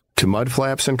supplies to mud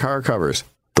flaps and car covers,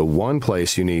 the one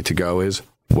place you need to go is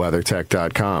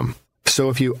WeatherTech.com. So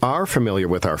if you are familiar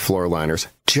with our floor liners,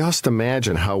 just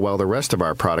imagine how well the rest of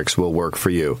our products will work for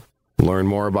you. Learn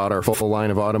more about our full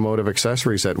line of automotive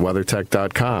accessories at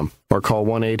WeatherTech.com or call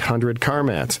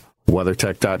 1-800-CarMats.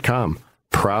 WeatherTech.com.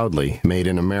 Proudly made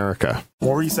in America.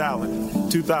 Maurice Allen,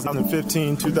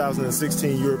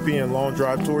 2015-2016 European Long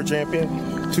Drive Tour Champion,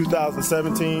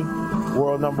 2017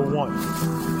 World Number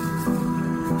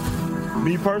 1.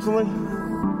 Me personally,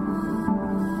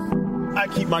 I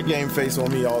keep my game face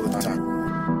on me all the time.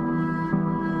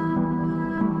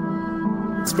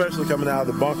 Especially coming out of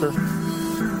the bunker,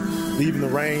 leaving the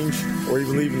range, or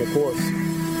even leaving the course.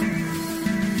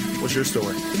 What's your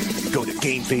story? Go to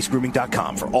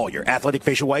GameFaceGrooming.com for all your athletic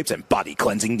facial wipes and body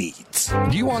cleansing needs.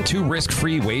 Do you want 2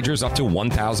 risk-free wagers up to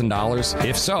 $1,000?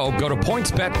 If so, go to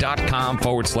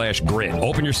PointsBet.com/grid.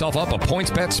 Open yourself up a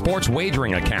PointsBet sports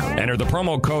wagering account. Enter the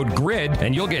promo code GRID,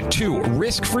 and you'll get 2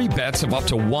 risk-free bets of up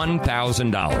to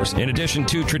 $1,000. In addition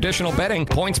to traditional betting,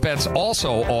 PointsBet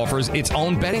also offers its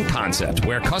own betting concept,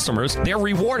 where customers, they're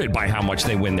rewarded by how much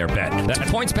they win their bet. That's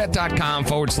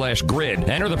PointsBet.com/grid.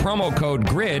 Enter the promo code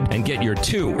GRID and get your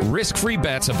 2 risk-free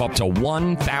bets of up to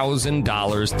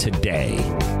 $1,000 today.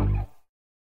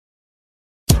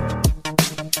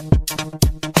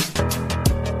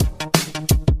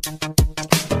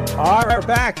 All right, we're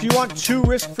back. Do you want 2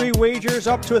 risk-free wagers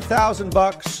up to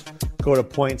 $1,000? Go to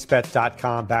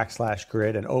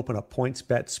PointsBet.com/grid and open a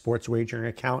PointsBet sports wagering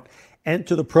account.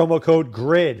 Enter the promo code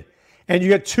GRID, and you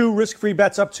get 2 risk-free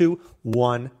bets up to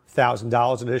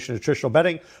 $1,000. In addition to traditional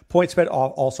betting, PointsBet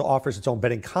also offers its own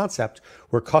betting concept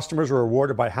where customers are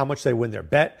rewarded by how much they win their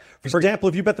bet. For example,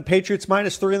 if you bet the Patriots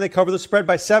 -3 and they cover the spread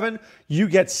by 7, you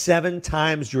get 7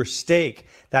 times your stake.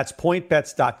 That's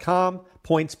PointsBet.com,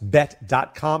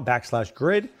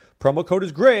 PointsBet.com/grid. Promo code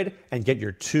is GRID, and get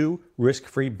your 2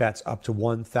 risk-free bets up to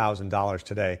 $1,000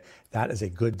 today. That is a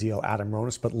good deal, Adam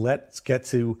Ronis. But let's get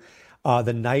to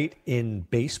the night in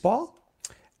baseball.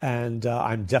 And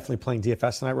I'm definitely playing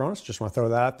DFS tonight, Ronis. Just want to throw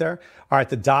that out there. All right,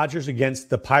 the Dodgers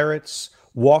against the Pirates.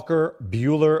 Walker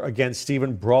Buehler against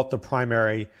Steven Brault, the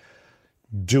primary.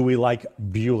 Do we like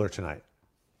Buehler tonight?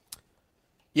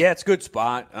 Yeah, it's a good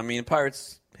spot. I mean, the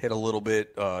Pirates hit a little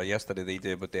bit yesterday. They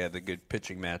did, but they had the good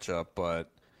pitching matchup. But,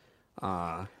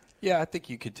 yeah, I think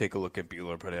you could take a look at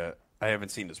Buehler, but I haven't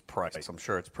seen his price. I'm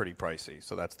sure it's pretty pricey,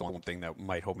 so that's the one thing that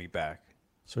might hold me back.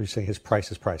 So you're saying his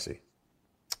price is pricey?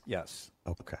 Yes.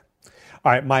 Okay.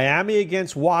 All right, Miami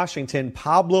against Washington.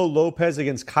 Pablo Lopez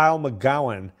against Kyle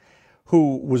McGowan,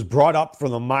 who was brought up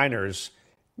from the minors.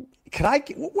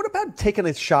 What about taking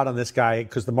a shot on this guy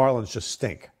because the Marlins just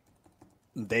stink?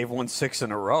 They've won 6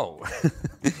 in a row.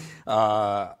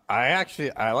 I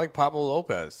like Pablo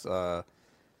Lopez.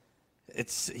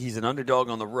 He's an underdog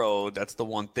on the road. That's the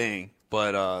one thing.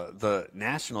 But the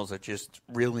Nationals are just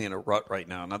really in a rut right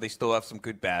now. Now they still have some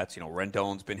good bats. You know,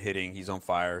 Rendon's been hitting. He's on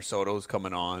fire. Soto's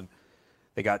coming on.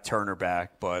 They got Turner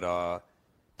back. But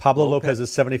Pablo Lopez is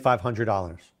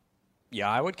 $7,500. Yeah,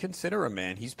 I would consider him,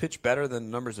 man. He's pitched better than the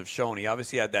numbers have shown. He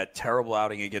obviously had that terrible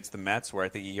outing against the Mets where I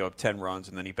think he gave up 10 runs,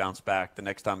 and then he bounced back the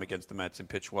next time against the Mets and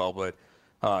pitched well. But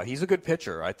he's a good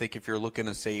pitcher. I think if you're looking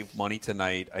to save money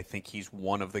tonight, I think he's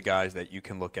one of the guys that you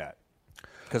can look at.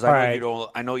 Because I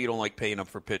know you don't like paying up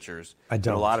for pitchers. I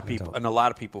don't. And a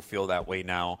lot of people feel that way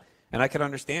now, and I can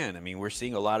understand. I mean, we're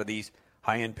seeing a lot of these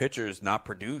high-end pitchers not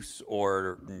produce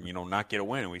or not get a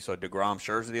win. And we saw DeGrom,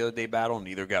 Scherzer the other day battle,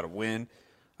 neither got a win.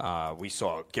 We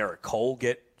saw Garrett Cole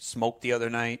get smoked the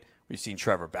other night. We've seen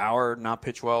Trevor Bauer not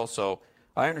pitch well. So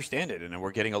I understand it. And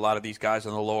we're getting a lot of these guys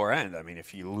on the lower end. I mean,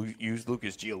 if you used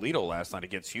Lucas Giolito last night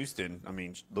against Houston, I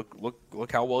mean,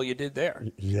 look how well you did there.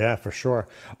 Yeah, for sure.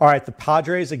 All right, the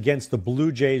Padres against the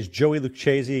Blue Jays. Joey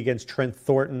Lucchesi against Trent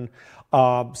Thornton.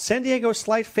 San Diego,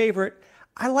 slight favorite.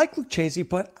 I like Lucchesi,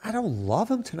 but I don't love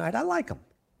him tonight. I like him.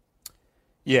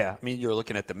 Yeah, I mean, you're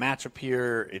looking at the matchup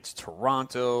here. It's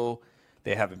Toronto.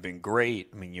 They haven't been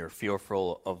great. I mean, you're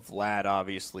fearful of Vlad,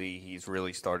 obviously. He's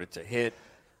really started to hit.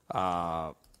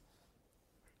 But,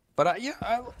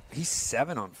 he's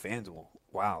 7 on FanDuel.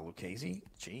 Wow, Lucchesi?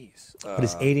 Jeez. But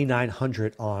it's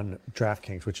 8,900 on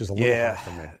DraftKings, which is a little high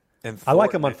for me. And I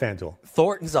like him on FanDuel.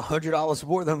 Thornton's $100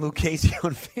 more than Lucchesi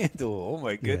on FanDuel. Oh,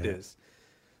 my goodness.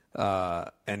 Yeah.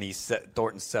 And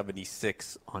Thornton's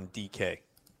 76 on DK.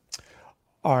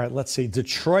 All right, let's see.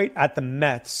 Detroit at the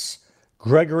Mets.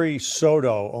 Gregory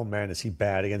Soto, oh man, is he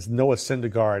bad, against Noah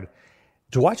Syndergaard.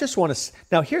 Do I just want to...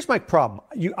 Now, here's my problem.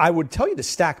 I would tell you to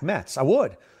stack Mets. I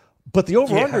would. But the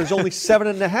over-under is only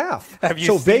 7.5.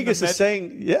 So Vegas is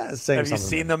saying, Have you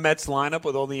seen the Mets lineup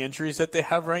with all the injuries that they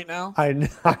have right now? I know.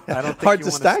 I don't think hard you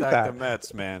to want stack to stack that. the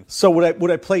Mets, man. So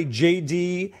would I play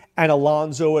JD and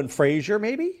Alonso and Frazier,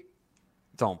 maybe?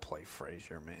 Don't play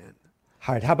Frazier, man.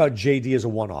 All right, how about JD as a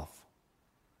one-off?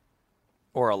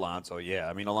 Or Alonso, yeah.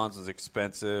 I mean, Alonso's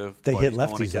expensive. They hit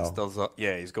lefties, though.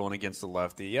 He's going against the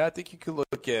lefty. Yeah, I think you could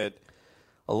look at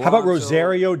Alonso. How about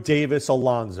Rosario, Davis,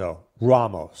 Alonso,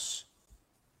 Ramos?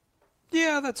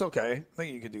 Yeah, that's okay. I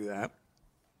think you could do that.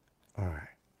 All right.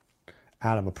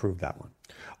 Adam approved that one.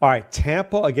 All right,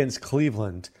 Tampa against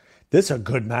Cleveland. This is a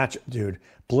good matchup, dude.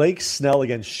 Blake Snell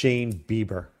against Shane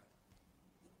Bieber.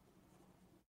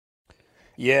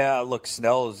 Yeah, look,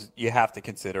 Snell you have to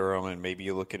consider him, and maybe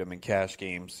you look at him in cash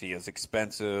games. He is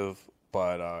expensive,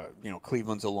 but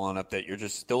Cleveland's a lineup that you're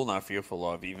just still not fearful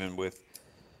of, even with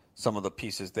some of the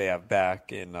pieces they have back.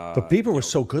 But Bieber was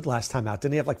so good last time out.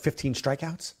 Didn't he have like 15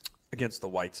 strikeouts? Against the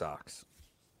White Sox.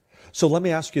 So let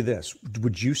me ask you this.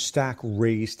 Would you stack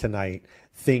Rays tonight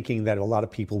thinking that a lot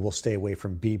of people will stay away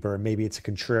from Bieber? Maybe it's a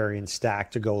contrarian stack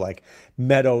to go like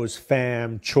Meadows,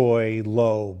 Pham, Choi,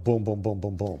 Lowe, boom, boom, boom,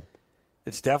 boom, boom.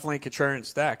 It's definitely a contrarian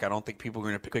stack. I don't think people are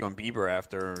going to pick on Bieber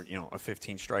after a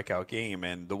 15 strikeout game.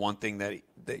 And the one thing that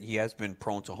he has been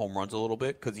prone to home runs a little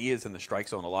bit because he is in the strike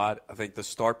zone a lot. I think the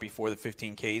start before the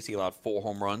 15 Ks, he allowed 4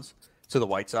 home runs to the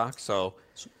White Sox. So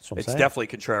it's definitely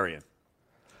contrarian.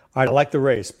 I like the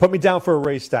Rays. Put me down for a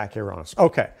Rays stack here, Ronis.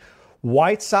 Okay.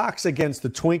 White Sox against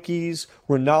the Twinkies.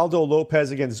 Ronaldo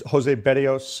Lopez against Jose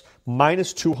Berrios.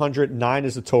 Minus 200. 9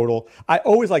 is the total. I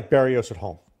always like Berrios at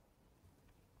home.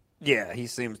 Yeah, he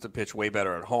seems to pitch way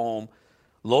better at home.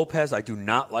 Lopez, I do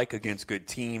not like against good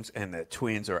teams, and the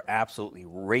Twins are absolutely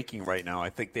raking right now.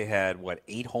 I think they had,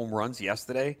 8 home runs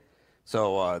yesterday?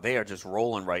 So they are just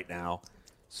rolling right now.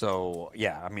 So,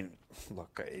 yeah, I mean,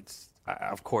 look,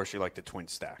 of course you like the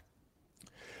Twins stack.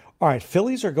 All right,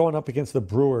 Phillies are going up against the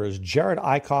Brewers. Jared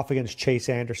Eichhoff against Chase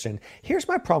Anderson. Here's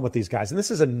my problem with these guys, and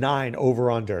this is a 9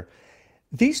 over-under.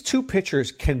 These two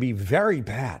pitchers can be very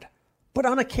bad. But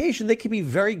on occasion, they can be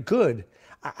very good.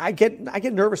 I get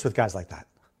nervous with guys like that.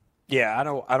 Yeah, I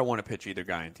don't want to pitch either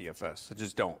guy in DFS. I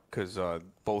just don't because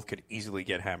both could easily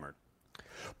get hammered.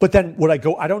 But then would I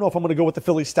go? I don't know if I'm going to go with the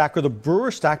Philly stack or the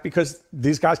Brewer stack because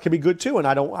these guys can be good too, and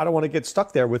I don't want to get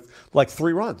stuck there with like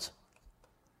 3 runs.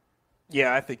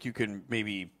 Yeah, I think you can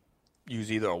maybe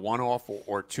use either a one-off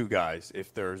or 2 guys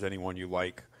if there's anyone you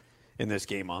like in this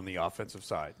game on the offensive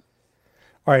side.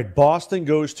 All right, Boston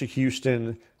goes to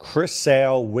Houston. Chris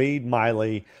Sale, Wade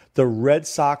Miley. The Red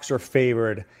Sox are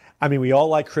favored. I mean, we all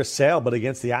like Chris Sale, but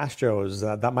against the Astros,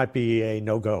 that might be a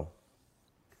no-go.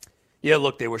 Yeah,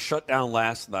 look, they were shut down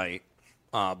last night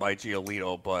by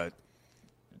Giolito, but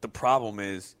the problem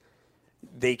is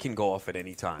they can go off at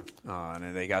any time.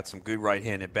 And they got some good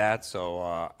right-handed bats, so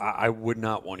I would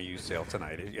not want to use Sale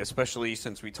tonight, especially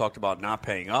since we talked about not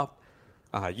paying up.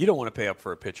 You don't want to pay up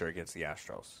for a pitcher against the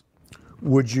Astros.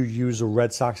 Would you use a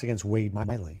Red Sox against Wade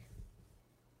Miley?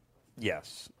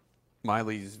 Yes.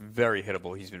 Miley's very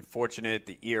hittable. He's been fortunate.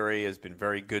 The ERA has been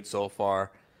very good so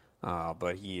far,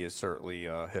 but he is certainly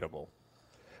hittable.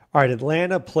 All right,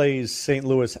 Atlanta plays St.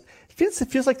 Louis. It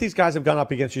feels like these guys have gone up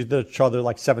against each other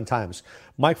like 7 times.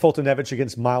 Mike Foltynewicz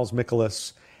against Miles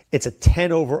Mikolas. It's a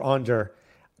 10 over-under.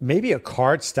 Maybe a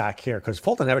card stack here because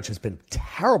Foltynewicz has been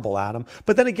terrible at him.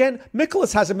 But then again,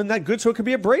 Mikolas hasn't been that good, so it could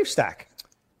be a Brave stack.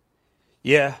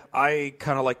 Yeah, I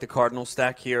kind of like the Cardinal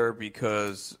stack here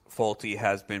because Folty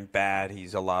has been bad.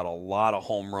 He's allowed a lot of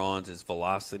home runs. His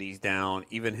velocity's down.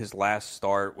 Even his last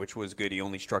start, which was good, he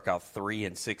only struck out 3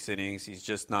 in 6 innings. He's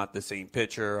just not the same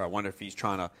pitcher. I wonder if he's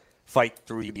trying to fight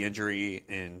through the injury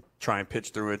and try and pitch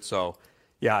through it. So,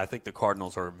 yeah, I think the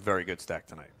Cardinals are a very good stack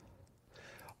tonight.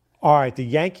 All right, the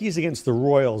Yankees against the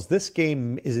Royals. This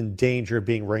game is in danger of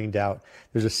being rained out.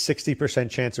 There's a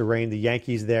 60% chance of rain. The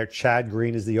Yankees there. Chad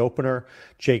Green is the opener.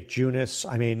 Jake Junis.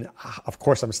 I mean, of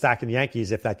course, I'm stacking the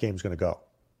Yankees if that game's going to go.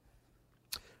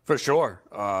 For sure.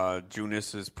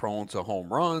 Junis is prone to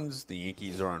home runs. The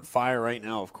Yankees are on fire right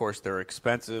now. Of course, they're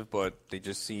expensive, but they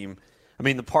just seem – I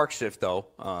mean, the park shift, though,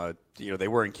 they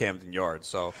were in Camden Yards,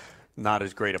 so – not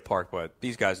as great a park, but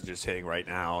these guys are just hitting right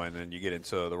now, and then you get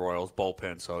into the Royals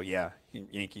bullpen. So, yeah,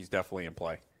 Yankees definitely in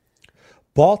play.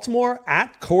 Baltimore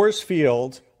at Coors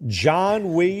Field.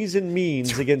 John Weighs and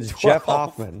Means against 12. Jeff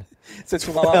Hoffman. It's a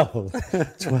 12.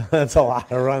 12. That's a lot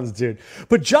of runs, dude.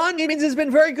 But John Means has been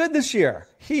very good this year.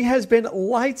 He has been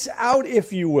lights out,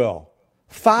 if you will.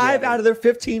 5 out of their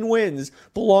 15 wins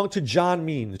belong to John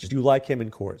Means. Do you like him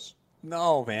in Coors?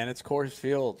 No, man. It's Coors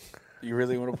Field. You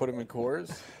really want to put him in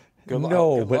Coors? Good luck.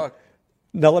 No, but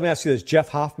now let me ask you this. Jeff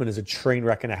Hoffman is a train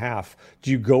wreck and a half. Do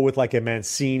you go with like a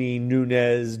Mancini,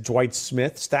 Nunez, Dwight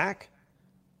Smith stack?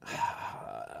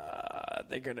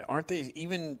 Aren't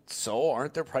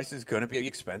their prices going to be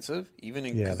expensive? Even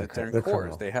because they're in Coors,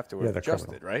 criminal. They have to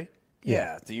adjust it, right?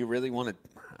 Yeah. Do you really want to?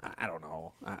 I don't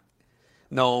know.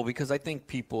 No, because I think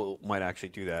people might actually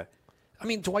do that. I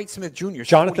mean, Dwight Smith Jr.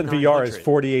 Jonathan Villar is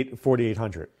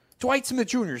 4,800. Dwight Smith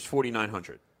Jr. is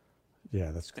 4,900.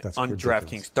 Yeah, that's on ridiculous.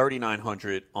 DraftKings,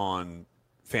 3,900 on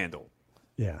FanDuel.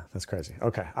 Yeah, that's crazy.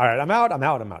 Okay, all right, I'm out.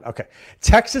 Okay,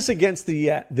 Texas against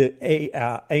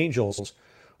the Angels.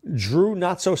 Drew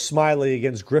not so smiley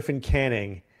against Griffin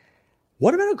Canning.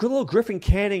 What about a good little Griffin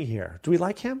Canning here? Do we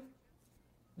like him?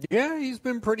 Yeah, he's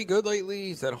been pretty good lately.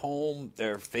 He's at home.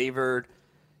 They're favored.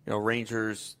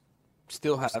 Rangers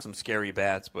still have some scary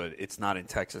bats, but it's not in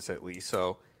Texas at least.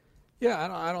 So,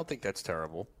 yeah, I don't think that's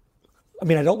terrible. I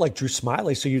mean, I don't like Drew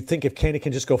Smiley, so you'd think if Canning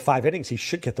can just go 5 innings, he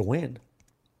should get the win.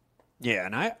 Yeah,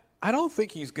 and I don't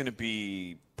think he's going to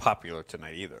be popular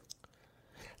tonight either.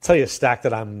 I'll tell you a stack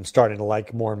that I'm starting to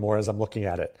like more and more as I'm looking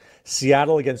at it.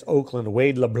 Seattle against Oakland,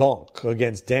 Wade LeBlanc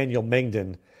against Daniel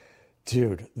Mengden.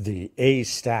 Dude, the A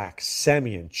stack,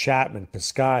 Semien, Chapman,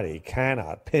 Piscotty,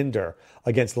 Cannot, Pinder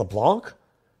against LeBlanc?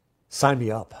 Sign me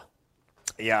up.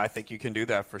 Yeah, I think you can do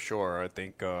that for sure. I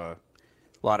think a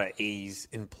lot of A's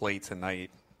in play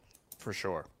tonight, for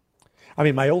sure. I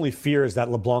mean, my only fear is that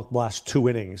LeBlanc lasts 2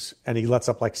 innings and he lets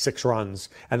up like 6 runs,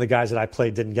 and the guys that I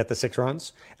played didn't get the 6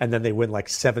 runs, and then they win like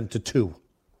 7-2.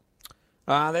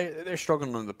 They're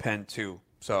struggling on the pen too,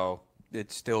 so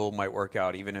it still might work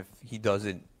out, even if he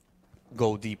doesn't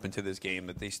go deep into this game,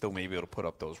 that they still may be able to put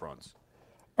up those runs.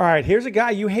 All right, here's a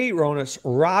guy you hate, Ronas.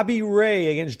 Robbie Ray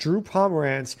against Drew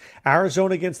Pomeranz.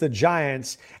 Arizona against the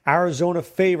Giants. Arizona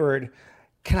favored.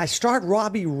 Can I start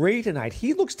Robbie Ray tonight?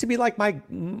 He looks to be like my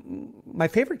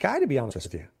favorite guy, to be honest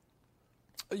with you.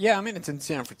 Yeah, I mean, it's in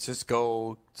San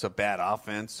Francisco. It's a bad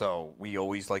offense, so we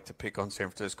always like to pick on San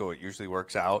Francisco. It usually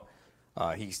works out.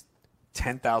 He's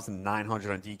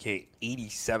 10,900 on DK,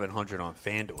 8,700 on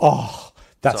FanDuel. Oh,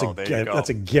 that's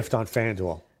a gift on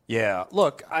FanDuel. Yeah,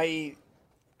 look, I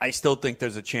I still think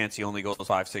there's a chance he only goes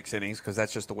 5-6 innings because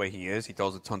that's just the way he is. He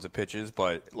throws tons of pitches,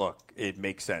 but look, it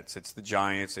makes sense. It's the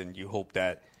Giants, and you hope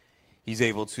that he's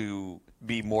able to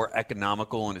be more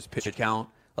economical in his pitch count,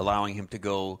 allowing him to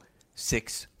go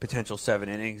 6, potential 7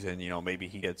 innings, and maybe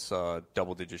he gets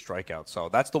double-digit strikeouts. So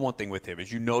that's the one thing with him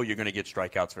is you're going to get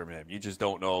strikeouts from him. You just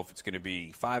don't know if it's going to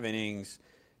be 5 innings,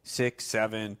 6,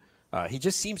 7. He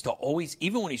just seems to always,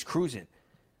 even when he's cruising,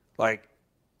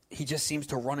 he just seems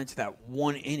to run into that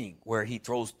one inning where he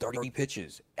throws 30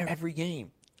 pitches every game.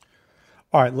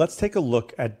 All right, let's take a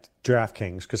look at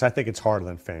DraftKings because I think it's harder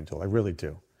than FanDuel. I really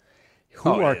do.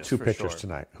 Who are two pitchers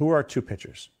tonight? Who are 2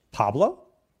 pitchers? Pablo?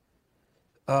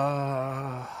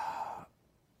 Mengden?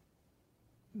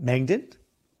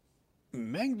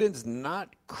 Mengden's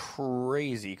not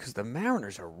crazy because the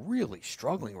Mariners are really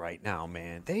struggling right now,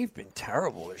 man. They've been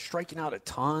terrible. They're striking out a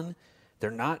ton.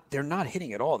 They're not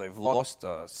hitting at all. They've lost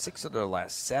 6 of their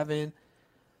last 7.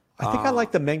 I think I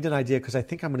like the Mengden idea because I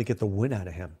think I'm going to get the win out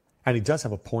of him. And he does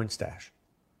have a point stash.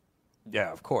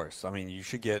 Yeah, of course. I mean, you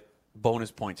should get bonus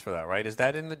points for that, right? Is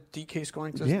that in the DK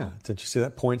scoring system? Yeah. Did you see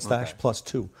that? Point stash plus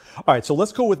 2. All right, so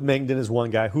let's go with Mengden as one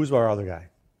guy. Who's our other guy?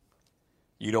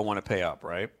 You don't want to pay up,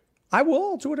 right? I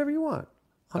will. Do whatever you want.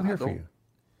 I'm here for you.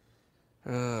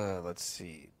 Let's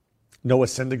see. Noah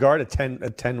Syndergaard at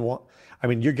 10-1. I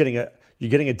mean, you're getting a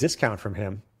discount from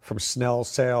him, from Snell,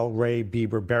 Sale, Ray,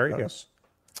 Bieber, Berrios.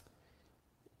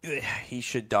 He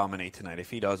should dominate tonight. If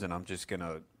he doesn't, I'm just going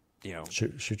to,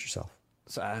 Shoot yourself.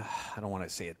 So I don't want to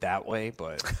say it that way,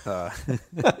 but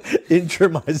injure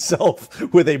myself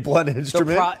with a blunt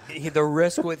instrument. The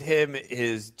risk with him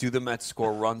is do the Mets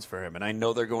score runs for him? And I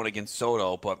know they're going against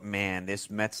Soto, but man, this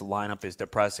Mets lineup is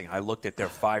depressing. I looked at their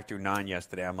 5-9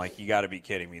 yesterday. I'm like, you got to be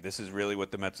kidding me. This is really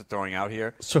what the Mets are throwing out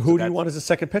here. So who do you want as a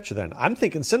second pitcher then? I'm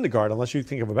thinking Syndergaard, unless you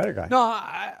think of a better guy. No,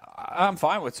 I'm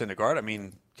fine with Syndergaard. I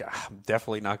mean, I'm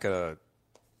definitely not going to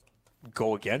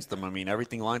go against them. I mean,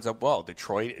 everything lines up well.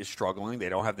 Detroit is struggling. They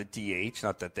don't have the DH.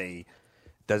 Not that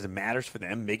doesn't matter for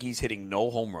them. Miggy's hitting no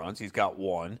home runs. He's got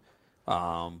 1.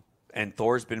 And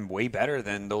Thor's been way better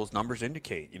than those numbers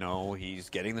indicate. He's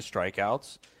getting the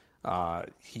strikeouts.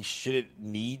 He shouldn't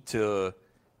need too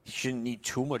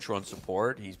much run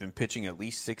support. He's been pitching at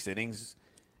least 6 innings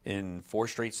in 4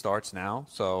 straight starts now.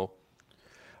 So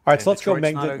all right, so let's go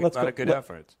Mengden.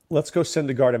 Let's go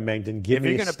Syndergaard and Mengden. If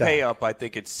you're going to pay up, I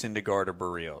think it's Syndergaard or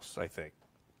Berrios, I think.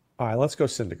 All right, let's go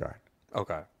Syndergaard.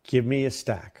 Okay. Give me a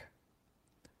stack.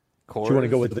 Coors, do you want to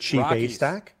go with the cheap Rockies. A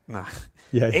stack? Nah.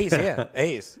 Yeah. A's, yeah.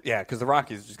 A's. Yeah, because the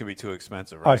Rockies are just going to be too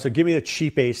expensive, right? All right, so give me the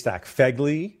cheap A stack.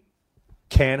 Fegley,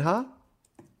 Canha.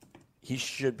 He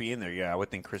should be in there, yeah. I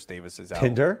would think Chris Davis is out.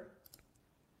 Pinder.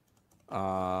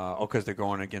 Because they're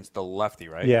going against the lefty,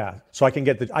 right? Yeah. So I can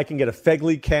get a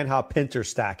Fegley, Canha, Pinter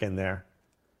stack in there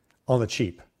on the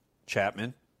cheap.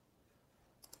 Chapman.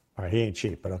 All right, he ain't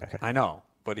cheap, but okay. I know,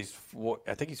 but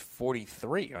I think he's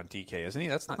 43 on DK, isn't he?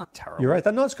 That's not terrible. You're right.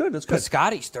 No, it's good. It's good.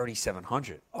 Scotty's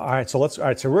 3,700. All right, so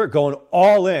we're going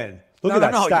all in. Look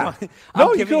at that stack.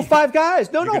 You go 5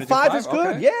 guys. No, 5 is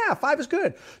good. Okay. Yeah, 5 is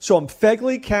good. So I'm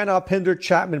Fegley, Canha, Pinder,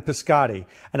 Chapman, Piscotty,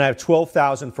 and I have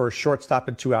 12,000 for a shortstop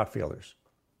and 2 outfielders.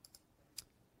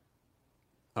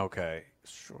 Okay,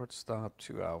 shortstop,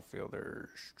 2 outfielders.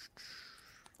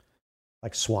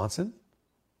 Like Swanson?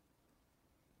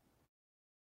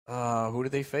 Who do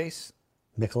they face?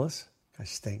 Nicholas. Guy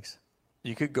stinks.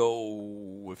 You could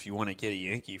go, if you want to get a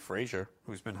Yankee, Frazier,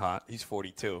 who's been hot. He's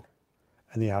 42.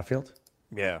 And the outfield?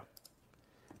 Yeah.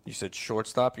 You said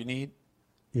shortstop you need?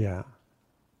 Yeah.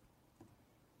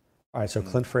 All right, so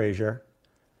Clint Frazier.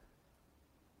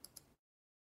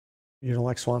 You don't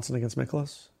like Swanson against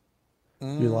Nicholas?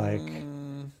 You like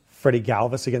Freddie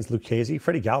Galvis against Lucchesi?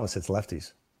 Freddie Galvis hits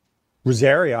lefties.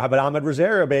 Rosario. How about Ahmed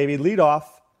Rosario, baby? Lead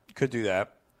off. Could do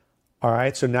that. All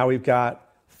right, so now we've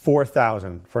got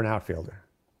 4,000 for an outfielder.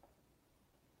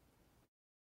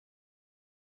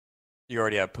 You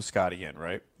already have Piscotty in,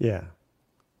 right? Yeah.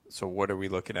 So what are we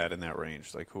looking at in that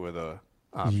range? Like, who are the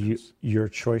options? Your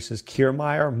choices: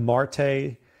 Kiermaier,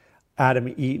 Marte,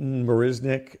 Adam Eaton,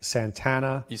 Marisnik,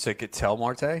 Santana. You said Ketel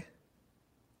Marte?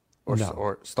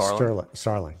 Or Starling?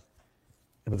 Starling.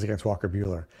 It was against Walker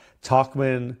Buehler.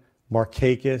 Tauchman,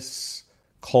 Markakis,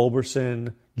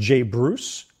 Culberson, Jay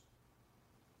Bruce.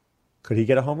 Could he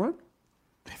get a home run?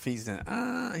 If he's in,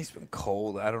 he's been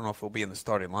cold. I don't know if he'll be in the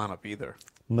starting lineup either.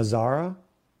 Mazzara?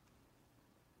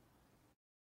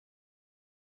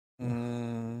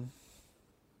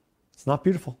 It's not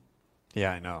beautiful.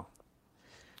 Yeah, I know.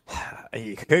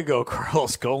 You could go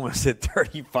Carlos Gomez at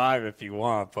 35 if you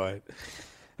want, but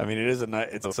I mean,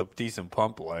 it's a decent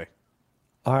pump play.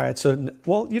 All right. So,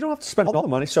 well, you don't have to spend all the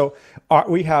money. So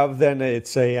we have then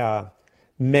it's a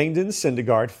Mengden,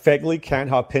 Syndergaard, Fegley,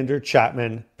 Canha, Pinder,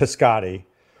 Chapman, Piscotty,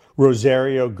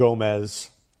 Rosario, Gomez.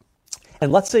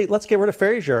 And let's get rid of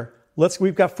Frazier.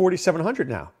 We've got 4,700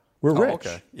 now. We're rich.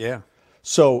 Okay. Yeah.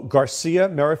 So Garcia,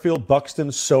 Merrifield,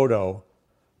 Buxton, Soto,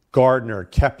 Gardner,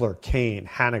 Kepler, Kane,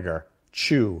 Haniger,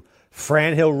 Chu,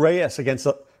 Franhill, Reyes against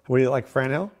the. What do you like,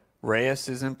 Franhill? Reyes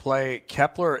is in play.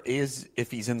 Kepler is, if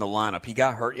he's in the lineup. He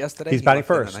got hurt yesterday. He's batting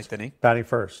first. Batting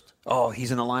first. Oh, he's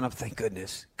in the lineup. Thank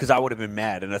goodness. Because I would have been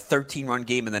mad. In a 13-run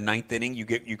game in the ninth inning,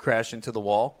 you crash into the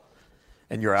wall,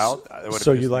 and you're out.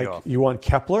 So you want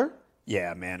Kepler?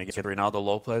 Yeah, man. Against Reynaldo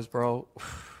Lopez, bro.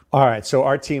 All right. So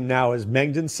our team now is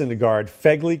Mengden, Syndergaard,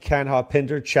 Fegley, Canha,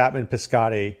 Pinder, Chapman,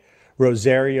 Piscotty,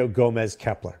 Rosario, Gomez,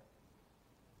 Kepler.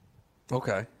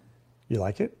 Okay. You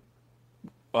like it?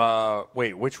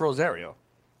 Wait, which Rosario?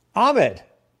 Ahmed.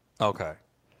 Okay.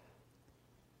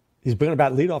 He's been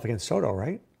about leadoff against Soto,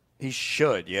 right? He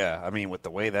should, yeah. I mean, with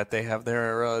the way that they have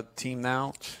their team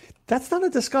now. That's not a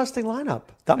disgusting lineup.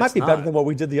 That might be better than what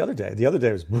we did the other day. The other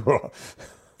day was...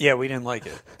 Yeah, we didn't like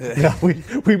it. Yeah, we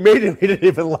made it. We didn't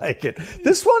even like it.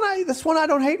 This one I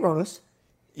don't hate, Ronas.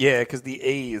 Yeah, because the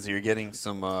A's, you're getting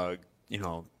some, the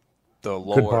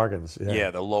lower good bargains.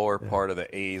 Yeah, the lower part of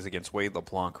the A's against Wade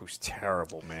LeBlanc, who's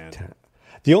terrible, man.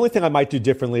 The only thing I might do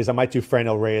differently is I might do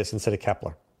Franhill Reyes instead of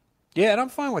Kepler. Yeah, and I'm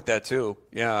fine with that too.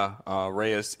 Yeah,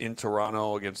 Reyes in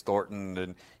Toronto against Thornton,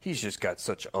 and he's just got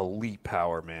such elite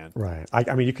power, man. Right.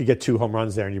 I mean, you could get 2 home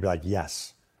runs there, and you'd be like,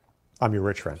 yes, I'm your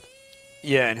rich friend.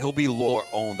 Yeah, and he'll be lower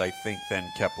owned, I think, than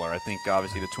Kepler. I think,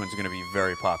 obviously, the Twins are going to be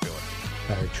very popular.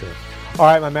 Very true. All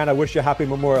right, my man, I wish you a happy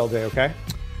Memorial Day, okay?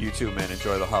 You too, man.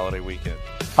 Enjoy the holiday weekend.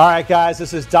 All right, guys,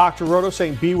 this is Dr. Roto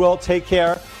saying be well, take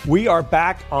care. We are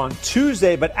back on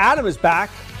Tuesday, but Adam is back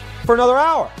for another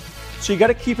hour. So you got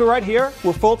to keep it right here.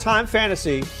 We're full-time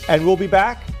fantasy, and we'll be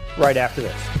back right after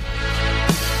this.